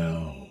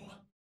well.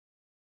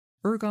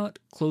 Urgot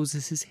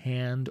closes his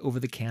hand over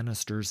the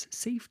canister's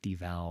safety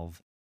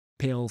valve,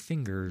 pale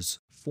fingers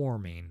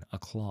forming a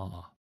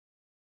claw.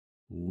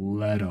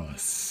 Let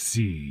us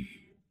see.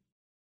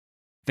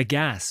 The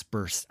gas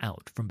bursts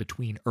out from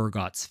between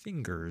Urgot's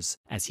fingers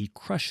as he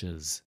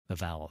crushes the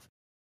valve.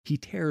 He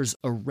tears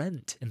a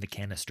rent in the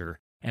canister,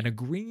 and a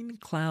green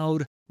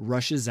cloud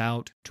rushes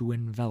out to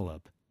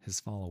envelop his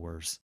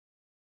followers.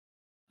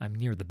 I'm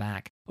near the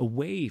back,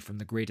 away from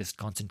the greatest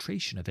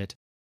concentration of it,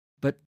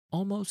 but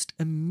almost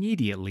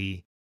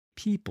immediately,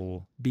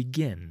 people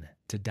begin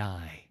to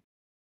die.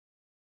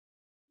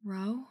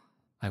 Ro?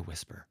 I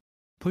whisper,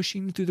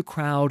 pushing through the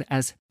crowd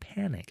as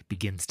panic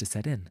begins to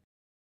set in.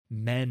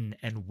 Men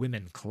and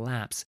women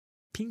collapse,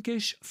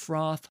 pinkish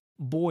froth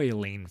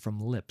boiling from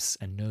lips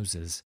and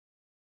noses.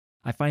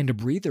 I find a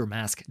breather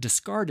mask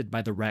discarded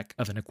by the wreck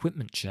of an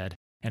equipment shed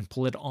and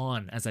pull it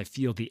on as I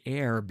feel the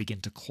air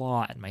begin to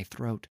claw at my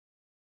throat.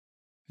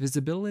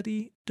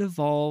 Visibility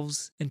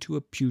devolves into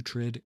a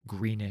putrid,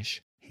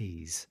 greenish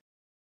haze.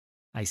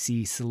 I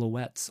see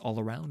silhouettes all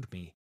around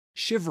me,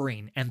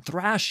 shivering and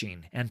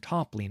thrashing and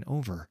toppling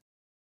over.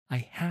 I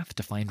have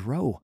to find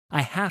Ro.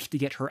 I have to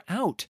get her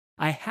out.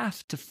 I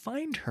have to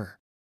find her.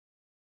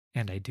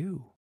 And I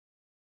do.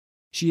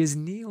 She is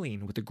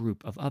kneeling with a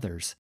group of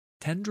others,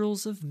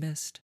 tendrils of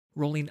mist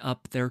rolling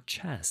up their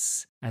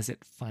chests as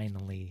it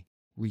finally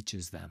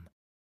reaches them.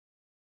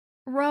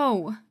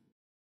 Ro!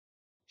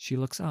 She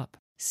looks up,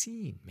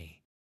 seeing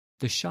me,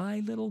 the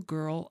shy little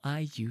girl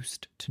I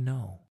used to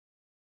know.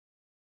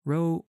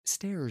 Ro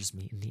stares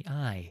me in the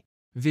eye,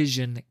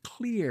 vision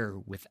clear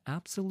with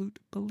absolute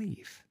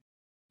belief,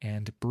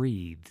 and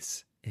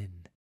breathes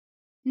in.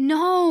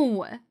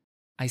 No!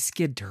 I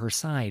skid to her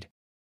side.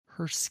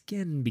 Her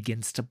skin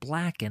begins to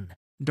blacken,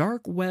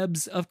 dark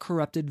webs of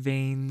corrupted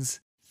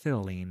veins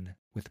filling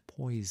with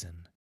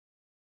poison.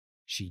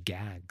 She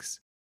gags.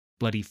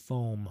 Bloody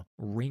foam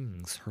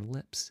rings her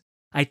lips.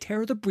 I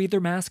tear the breather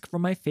mask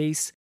from my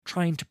face,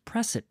 trying to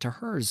press it to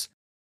hers.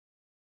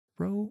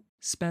 Ro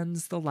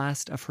spends the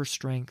last of her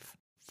strength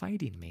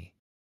fighting me,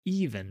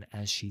 even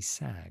as she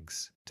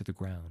sags to the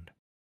ground.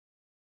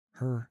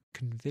 Her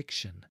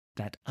conviction,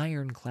 that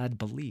ironclad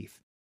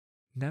belief,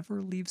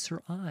 never leaves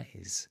her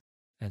eyes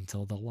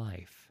until the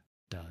life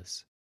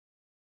does.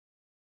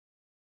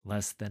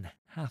 Less than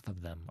half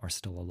of them are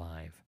still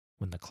alive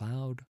when the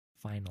cloud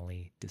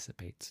finally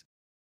dissipates.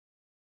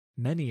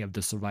 Many of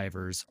the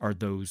survivors are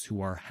those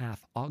who are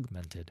half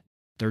augmented,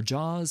 their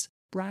jaws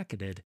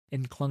bracketed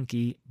in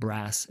clunky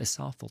brass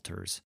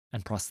esophagetors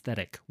and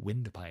prosthetic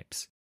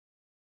windpipes.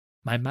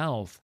 My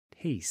mouth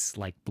tastes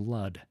like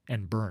blood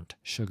and burnt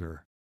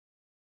sugar.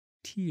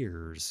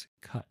 Tears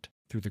cut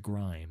through the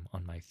grime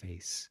on my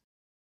face.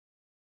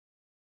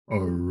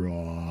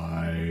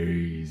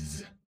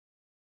 Arise.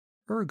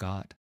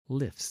 Urgot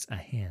lifts a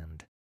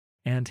hand,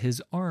 and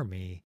his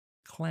army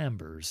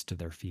clambers to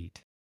their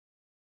feet.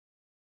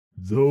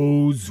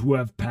 Those who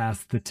have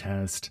passed the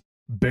test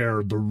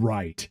bear the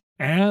right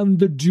and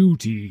the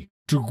duty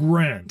to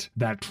grant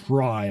that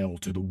trial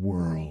to the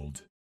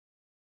world.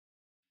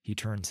 He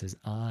turns his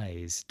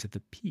eyes to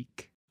the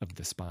peak of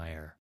the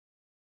spire.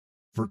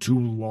 For too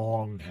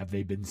long have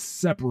they been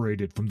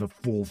separated from the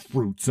full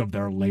fruits of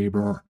their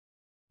labor.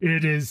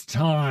 It is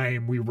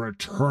time we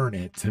return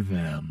it to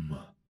them.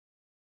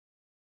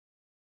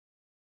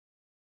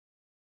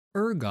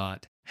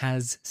 Urgot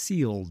has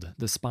sealed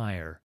the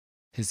spire,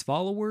 his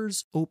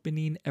followers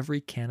opening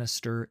every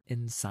canister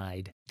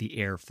inside the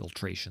air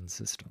filtration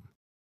system.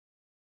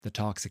 The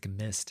toxic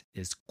mist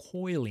is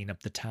coiling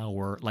up the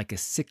tower like a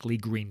sickly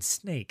green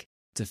snake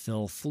to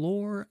fill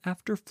floor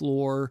after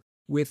floor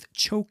with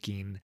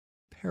choking,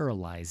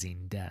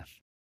 paralyzing death.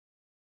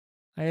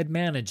 I had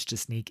managed to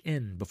sneak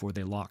in before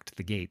they locked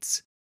the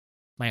gates.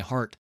 My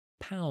heart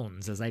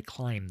pounds as I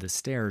climb the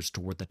stairs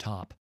toward the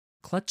top,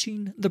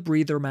 clutching the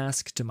breather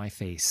mask to my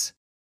face.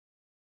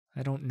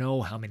 I don't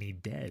know how many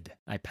dead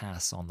I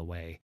pass on the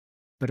way,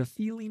 but a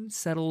feeling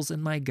settles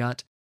in my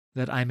gut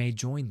that I may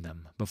join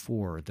them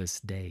before this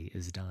day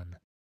is done.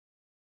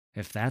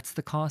 If that's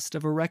the cost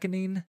of a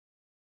reckoning,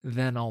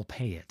 then I'll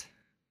pay it.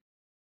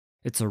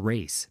 It's a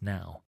race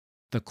now.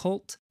 The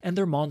cult and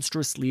their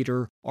monstrous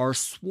leader are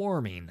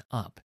swarming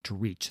up to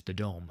reach the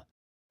dome.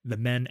 The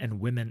men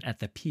and women at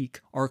the peak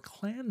are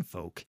clan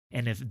folk,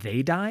 and if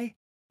they die,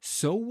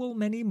 so will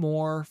many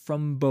more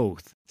from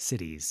both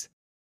cities.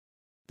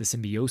 The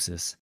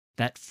symbiosis,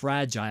 that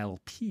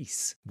fragile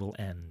peace, will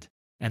end,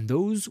 and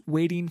those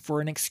waiting for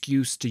an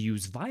excuse to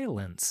use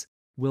violence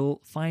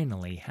will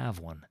finally have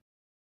one.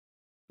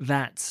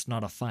 That's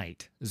not a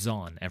fight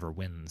Zaun ever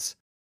wins.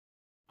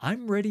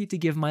 I'm ready to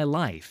give my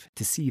life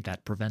to see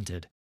that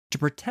prevented, to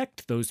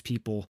protect those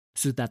people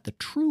so that the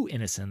true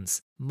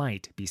innocents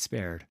might be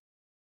spared.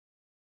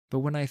 But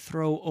when I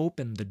throw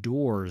open the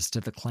doors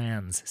to the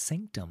clan's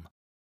sanctum,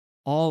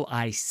 all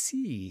I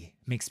see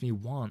makes me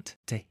want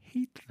to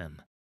hate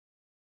them.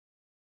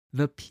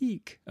 The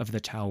peak of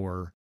the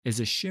tower is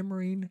a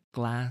shimmering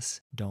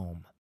glass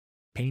dome,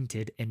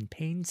 painted in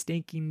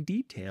painstaking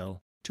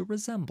detail to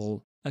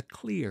resemble a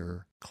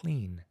clear,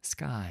 clean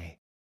sky.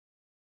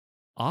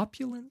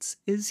 Opulence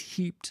is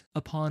heaped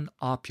upon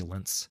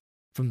opulence,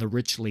 from the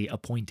richly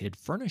appointed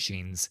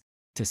furnishings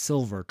to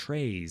silver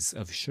trays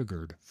of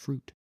sugared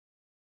fruit.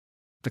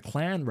 The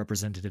clan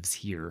representatives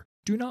here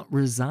do not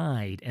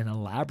reside in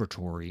a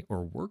laboratory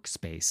or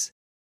workspace.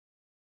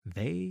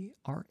 They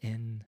are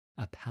in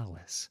a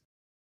palace.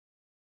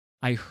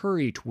 I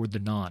hurry toward the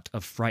knot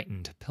of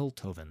frightened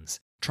Piltovans,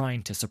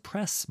 trying to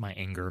suppress my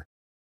anger,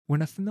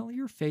 when a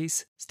familiar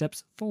face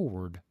steps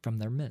forward from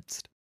their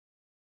midst.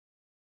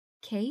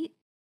 Kate?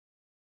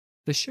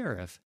 The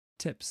sheriff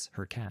tips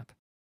her cap.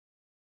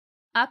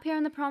 Up here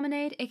on the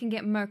promenade, it can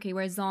get murky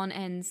where Zaun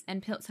ends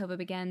and Piltover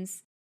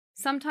begins.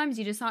 Sometimes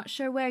you just aren't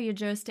sure where your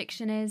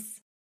jurisdiction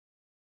is.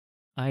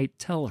 I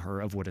tell her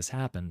of what has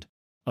happened,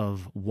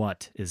 of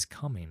what is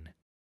coming.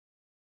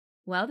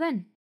 Well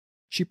then.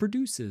 She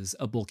produces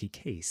a bulky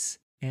case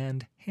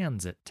and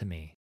hands it to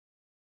me.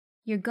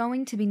 You're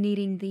going to be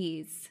needing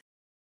these.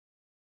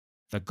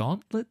 The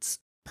gauntlets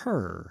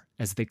purr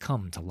as they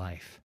come to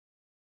life.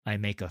 I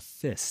make a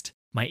fist,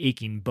 my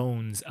aching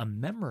bones a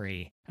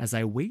memory as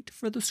I wait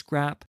for the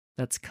scrap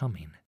that's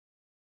coming.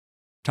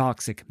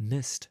 Toxic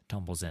mist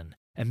tumbles in,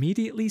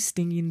 immediately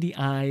stinging the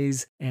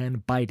eyes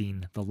and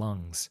biting the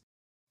lungs.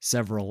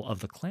 Several of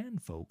the clan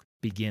folk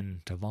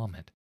begin to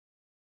vomit.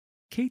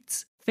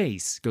 Kate's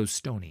face goes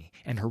stony,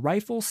 and her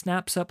rifle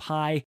snaps up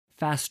high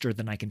faster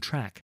than I can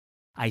track.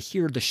 I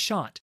hear the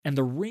shot and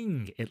the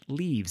ring it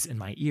leaves in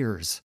my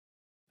ears.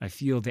 I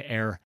feel the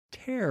air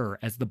tear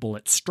as the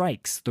bullet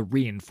strikes the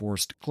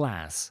reinforced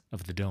glass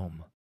of the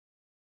dome.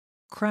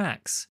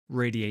 Cracks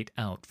radiate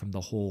out from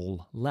the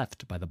hole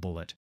left by the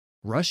bullet,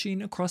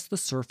 rushing across the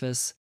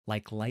surface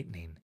like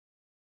lightning.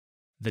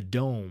 The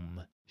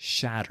dome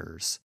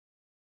shatters.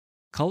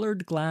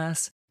 Colored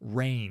glass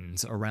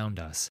rains around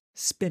us,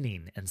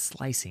 spinning and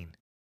slicing.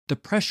 The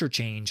pressure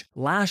change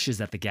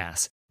lashes at the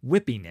gas,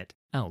 whipping it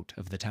out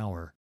of the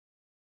tower.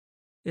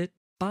 It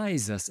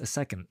buys us a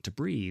second to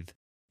breathe,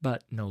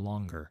 but no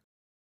longer.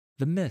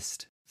 The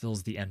mist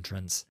fills the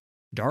entrance,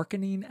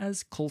 darkening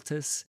as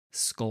cultists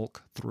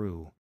skulk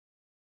through.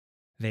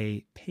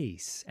 They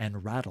pace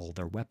and rattle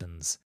their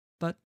weapons,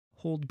 but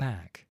hold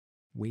back,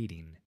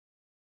 waiting.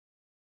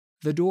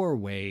 The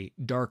doorway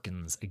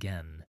darkens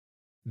again,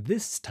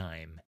 this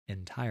time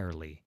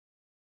entirely.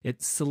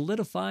 It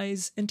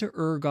solidifies into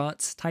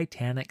Urgot's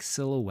titanic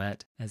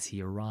silhouette as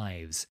he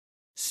arrives,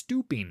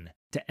 stooping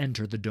to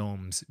enter the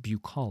dome's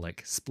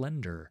bucolic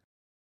splendor,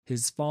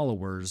 his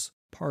followers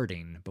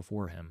parting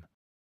before him.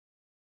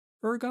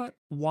 Urgot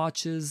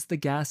watches the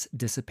gas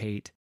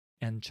dissipate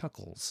and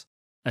chuckles,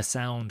 a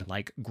sound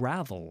like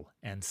gravel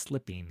and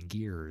slipping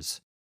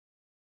gears.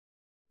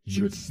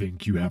 You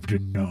think you have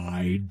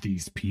denied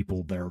these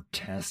people their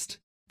test?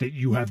 That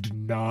you have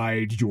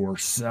denied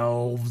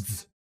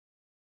yourselves?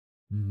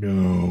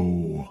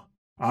 No,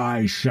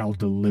 I shall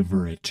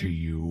deliver it to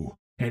you,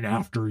 and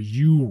after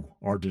you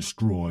are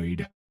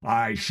destroyed,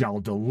 I shall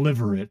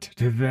deliver it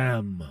to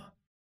them.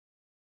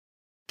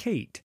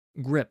 Kate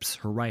grips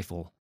her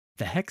rifle,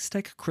 the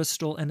hextech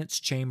crystal in its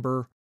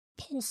chamber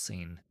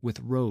pulsing with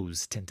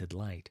rose-tinted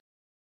light.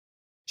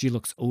 She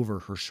looks over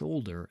her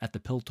shoulder at the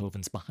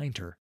Piltovans behind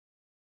her.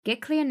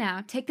 Get clear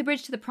now. Take the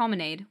bridge to the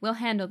promenade. We'll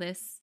handle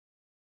this.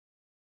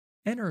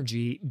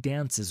 Energy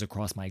dances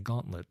across my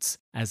gauntlets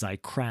as I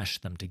crash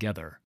them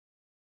together.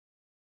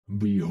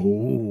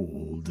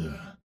 Behold,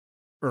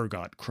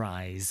 Urgot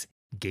cries,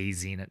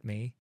 gazing at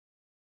me.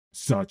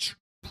 Such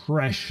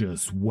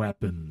precious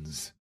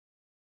weapons.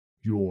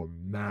 Your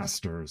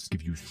masters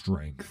give you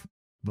strength,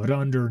 but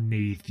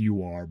underneath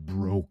you are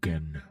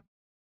broken,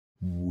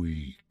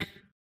 weak.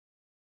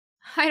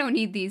 I don't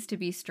need these to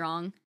be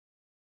strong.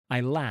 I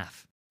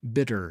laugh,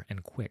 bitter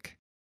and quick.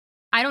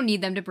 I don't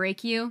need them to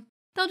break you.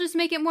 They'll just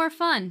make it more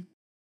fun.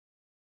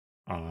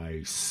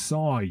 I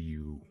saw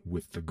you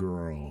with the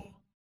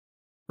girl.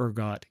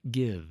 Urgot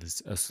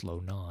gives a slow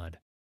nod.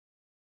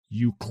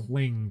 You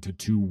cling to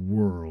two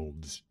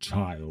worlds,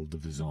 child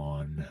of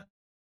Zaun.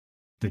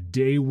 The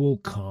day will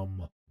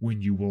come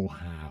when you will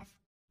have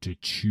to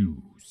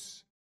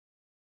choose.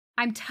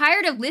 I'm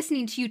tired of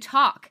listening to you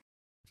talk.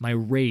 My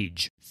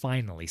rage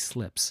finally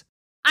slips.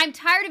 I'm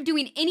tired of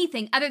doing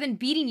anything other than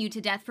beating you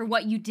to death for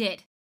what you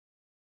did.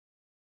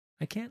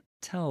 I can't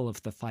tell if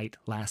the fight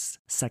lasts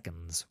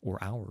seconds or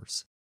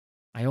hours.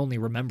 I only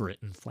remember it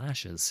in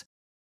flashes.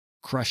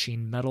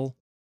 Crushing metal,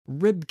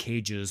 rib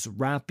cages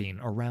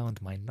wrapping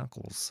around my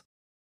knuckles.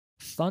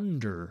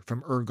 Thunder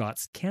from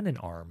Urgot's cannon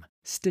arm,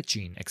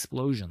 stitching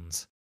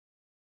explosions.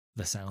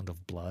 The sound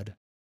of blood,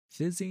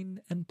 fizzing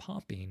and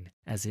popping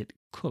as it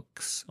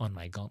cooks on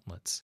my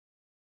gauntlets.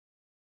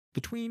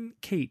 Between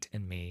Kate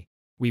and me,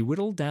 we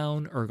whittle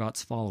down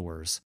Urgot's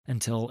followers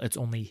until it's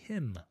only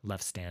him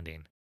left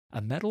standing, a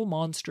metal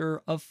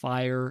monster of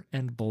fire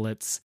and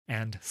bullets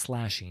and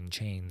slashing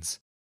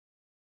chains.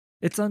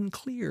 It's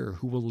unclear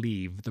who will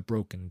leave the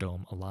broken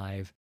dome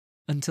alive,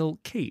 until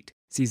Kate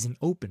sees an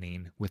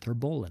opening with her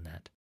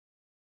bolinet.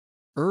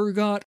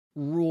 Urgot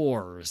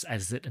roars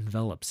as it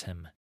envelops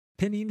him,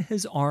 pinning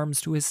his arms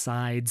to his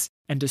sides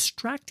and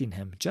distracting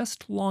him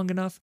just long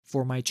enough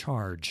for my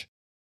charge.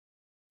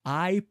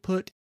 I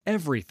put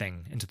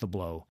everything into the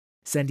blow,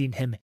 sending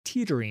him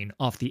teetering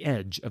off the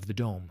edge of the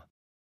dome.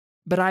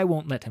 But I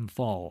won't let him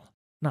fall,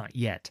 not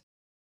yet.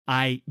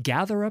 I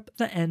gather up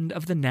the end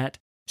of the net,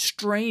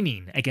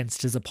 straining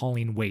against his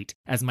appalling weight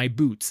as my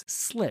boots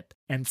slip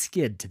and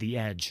skid to the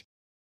edge.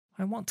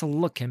 I want to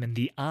look him in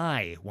the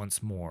eye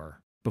once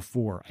more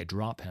before I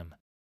drop him.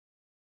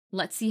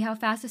 Let's see how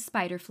fast a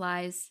spider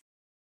flies.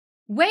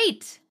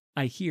 Wait!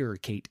 I hear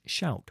Kate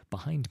shout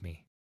behind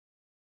me.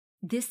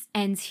 This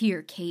ends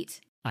here,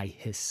 Kate. I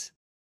hiss.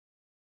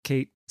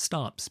 Kate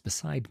stops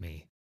beside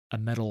me, a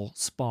metal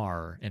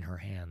spar in her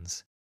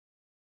hands.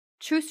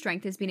 True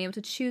strength is being able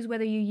to choose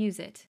whether you use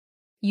it.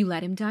 You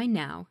let him die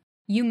now.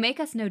 You make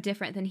us no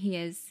different than he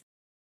is.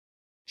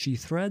 She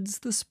threads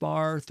the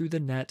spar through the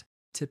net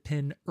to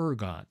pin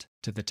Urgot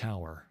to the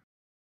tower.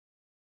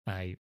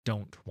 I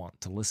don't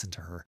want to listen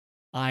to her.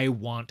 I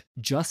want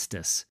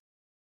justice.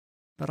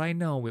 But I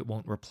know it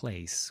won't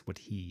replace what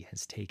he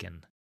has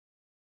taken.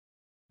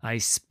 I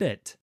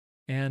spit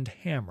and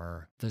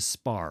hammer the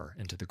spar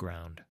into the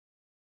ground.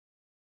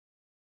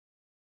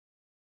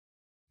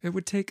 It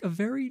would take a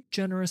very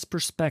generous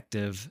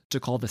perspective to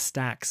call the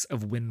stacks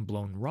of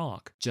wind-blown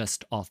rock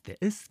just off the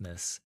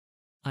isthmus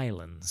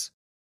islands.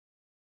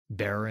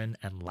 Barren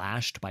and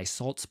lashed by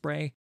salt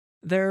spray,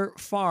 they're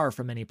far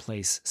from any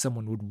place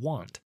someone would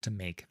want to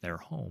make their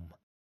home.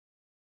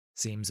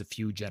 Seems a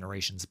few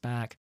generations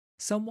back,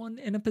 someone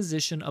in a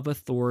position of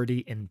authority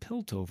in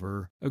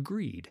Piltover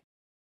agreed,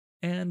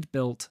 and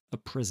built a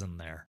prison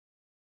there.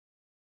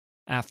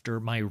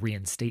 After my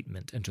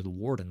reinstatement into the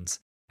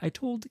Wardens, I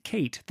told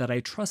Kate that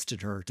I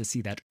trusted her to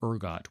see that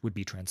Urgot would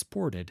be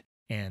transported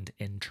and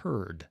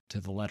interred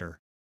to the letter.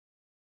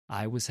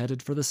 I was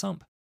headed for the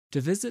sump, to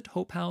visit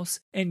Hope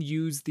House and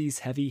use these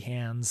heavy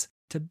hands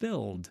to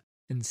build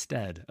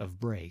instead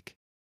of break.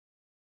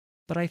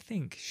 But I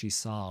think she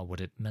saw what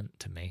it meant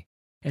to me,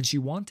 and she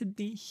wanted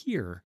me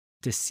here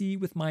to see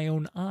with my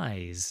own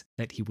eyes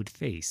that he would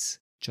face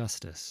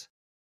justice.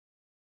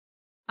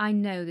 I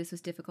know this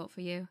was difficult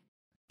for you,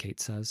 Kate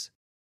says.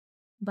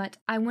 but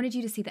I wanted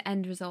you to see the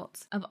end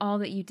results of all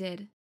that you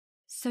did,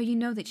 so you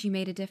know that you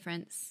made a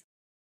difference.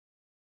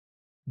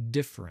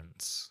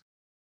 Difference.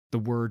 The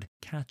word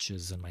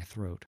catches in my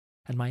throat,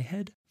 and my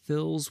head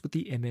fills with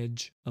the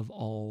image of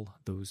all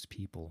those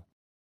people,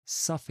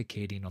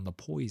 suffocating on the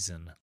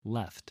poison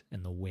left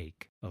in the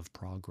wake of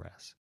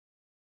progress.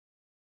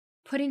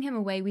 Putting him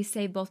away, we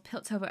saved both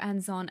Piltover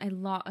and Zaun a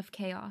lot of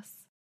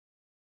chaos.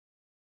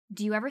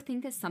 Do you ever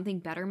think that something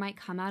better might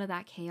come out of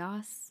that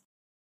chaos?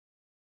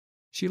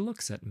 She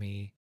looks at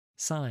me,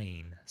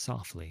 sighing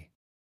softly.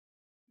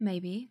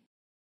 Maybe.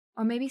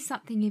 Or maybe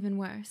something even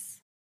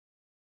worse.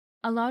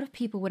 A lot of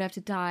people would have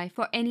to die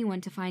for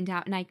anyone to find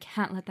out, and I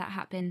can't let that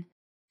happen.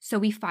 So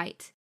we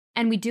fight,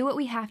 and we do what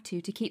we have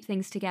to keep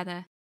things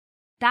together.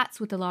 That's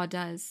what the law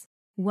does.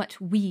 What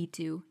we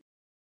do.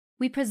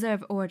 We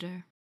preserve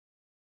order.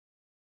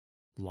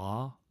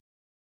 Law,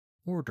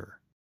 order.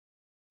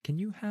 Can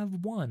you have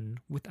one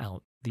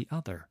without the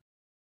other?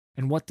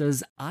 And what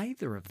does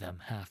either of them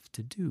have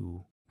to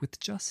do with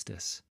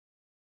justice?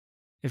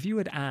 If you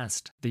had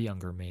asked the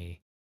younger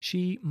me,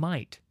 she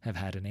might have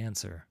had an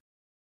answer.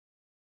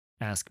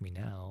 Ask me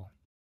now,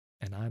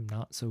 and I'm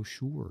not so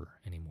sure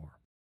anymore.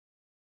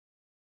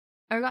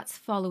 Urgot's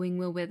following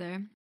will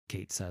wither.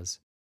 Kate says.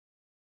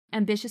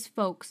 Ambitious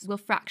folks will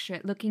fracture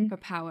it looking for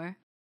power.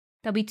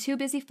 They'll be too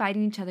busy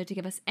fighting each other to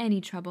give us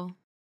any trouble.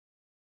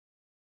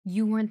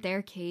 You weren't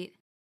there, Kate.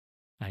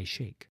 I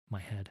shake my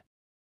head.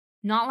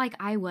 Not like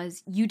I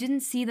was. You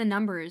didn't see the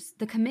numbers,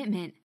 the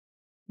commitment.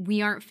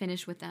 We aren't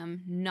finished with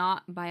them,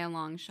 not by a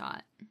long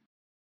shot.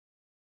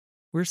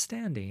 We're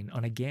standing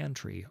on a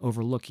gantry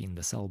overlooking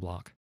the cell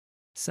block.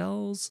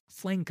 Cells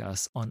flank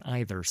us on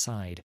either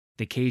side,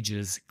 the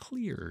cages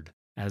cleared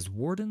as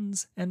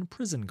wardens and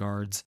prison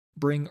guards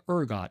bring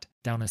Urgot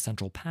down a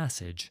central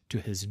passage to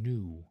his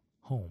new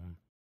home.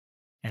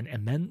 An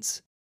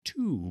immense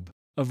tube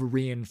of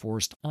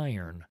reinforced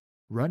iron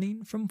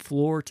running from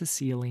floor to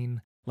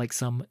ceiling like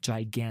some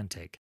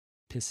gigantic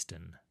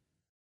piston.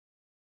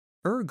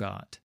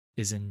 Urgot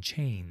is in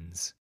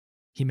chains.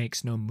 He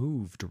makes no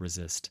move to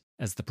resist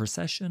as the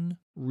procession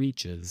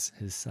reaches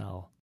his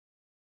cell.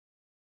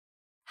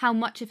 How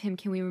much of him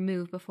can we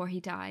remove before he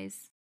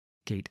dies?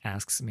 Kate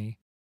asks me,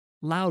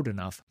 loud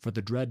enough for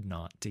the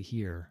dreadnought to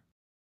hear.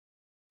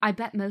 I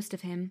bet most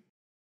of him.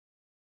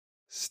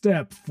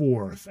 Step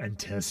forth and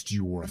test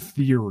your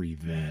theory,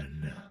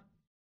 then.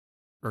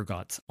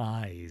 Urgot's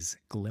eyes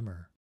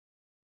glimmer.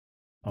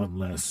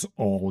 Unless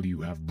all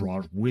you have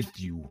brought with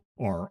you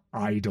are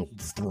idle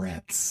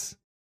threats.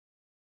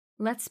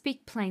 Let's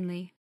speak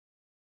plainly.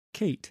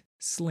 Kate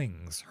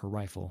slings her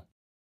rifle.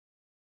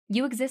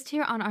 You exist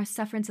here on our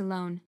sufferance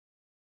alone.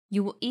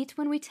 You will eat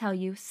when we tell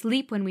you,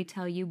 sleep when we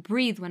tell you,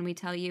 breathe when we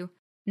tell you.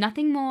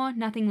 Nothing more,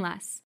 nothing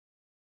less.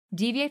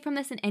 Deviate from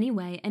this in any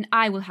way, and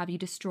I will have you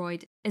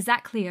destroyed. Is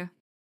that clear?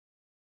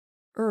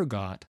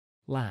 Urgot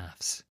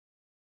laughs.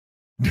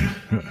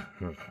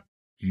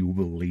 You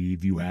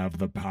believe you have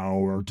the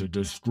power to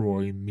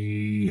destroy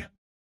me?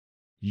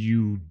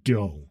 You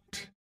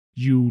don't.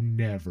 You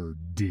never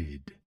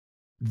did.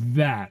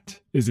 That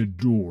is a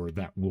door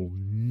that will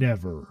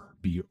never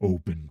be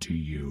open to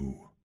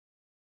you.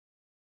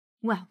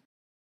 Well,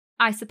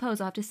 I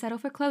suppose I'll have to settle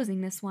for closing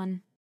this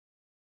one.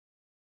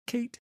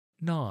 Kate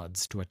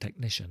nods to a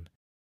technician.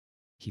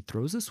 He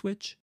throws a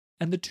switch,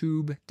 and the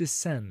tube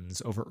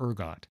descends over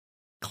Urgot,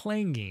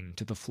 clanging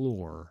to the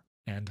floor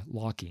and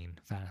locking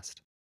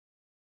fast.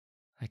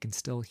 I can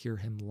still hear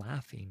him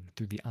laughing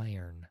through the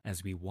iron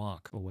as we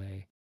walk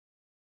away.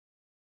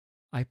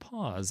 I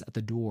pause at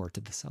the door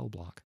to the cell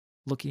block,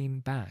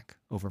 looking back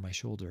over my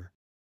shoulder.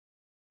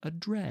 A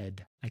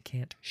dread I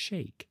can't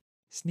shake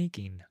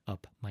sneaking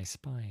up my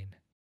spine.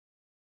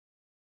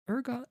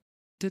 Urgot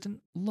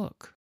didn't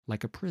look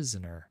like a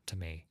prisoner to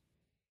me.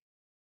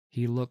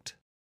 He looked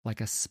like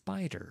a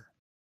spider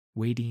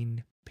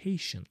waiting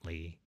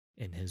patiently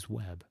in his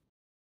web.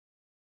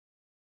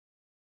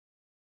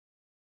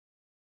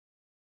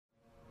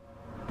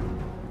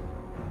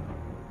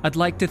 I'd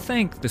like to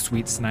thank the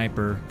Sweet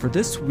Sniper for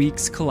this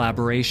week's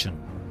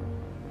collaboration.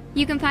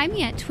 You can find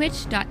me at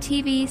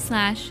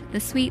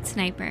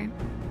twitch.tv/thesweetsniper.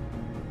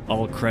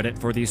 All credit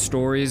for these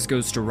stories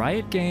goes to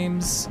Riot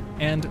Games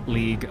and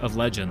League of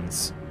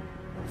Legends.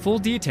 Full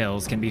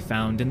details can be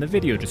found in the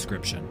video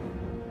description.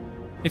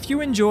 If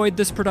you enjoyed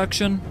this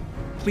production,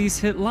 please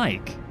hit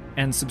like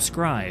and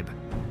subscribe.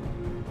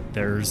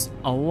 There's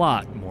a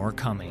lot more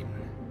coming.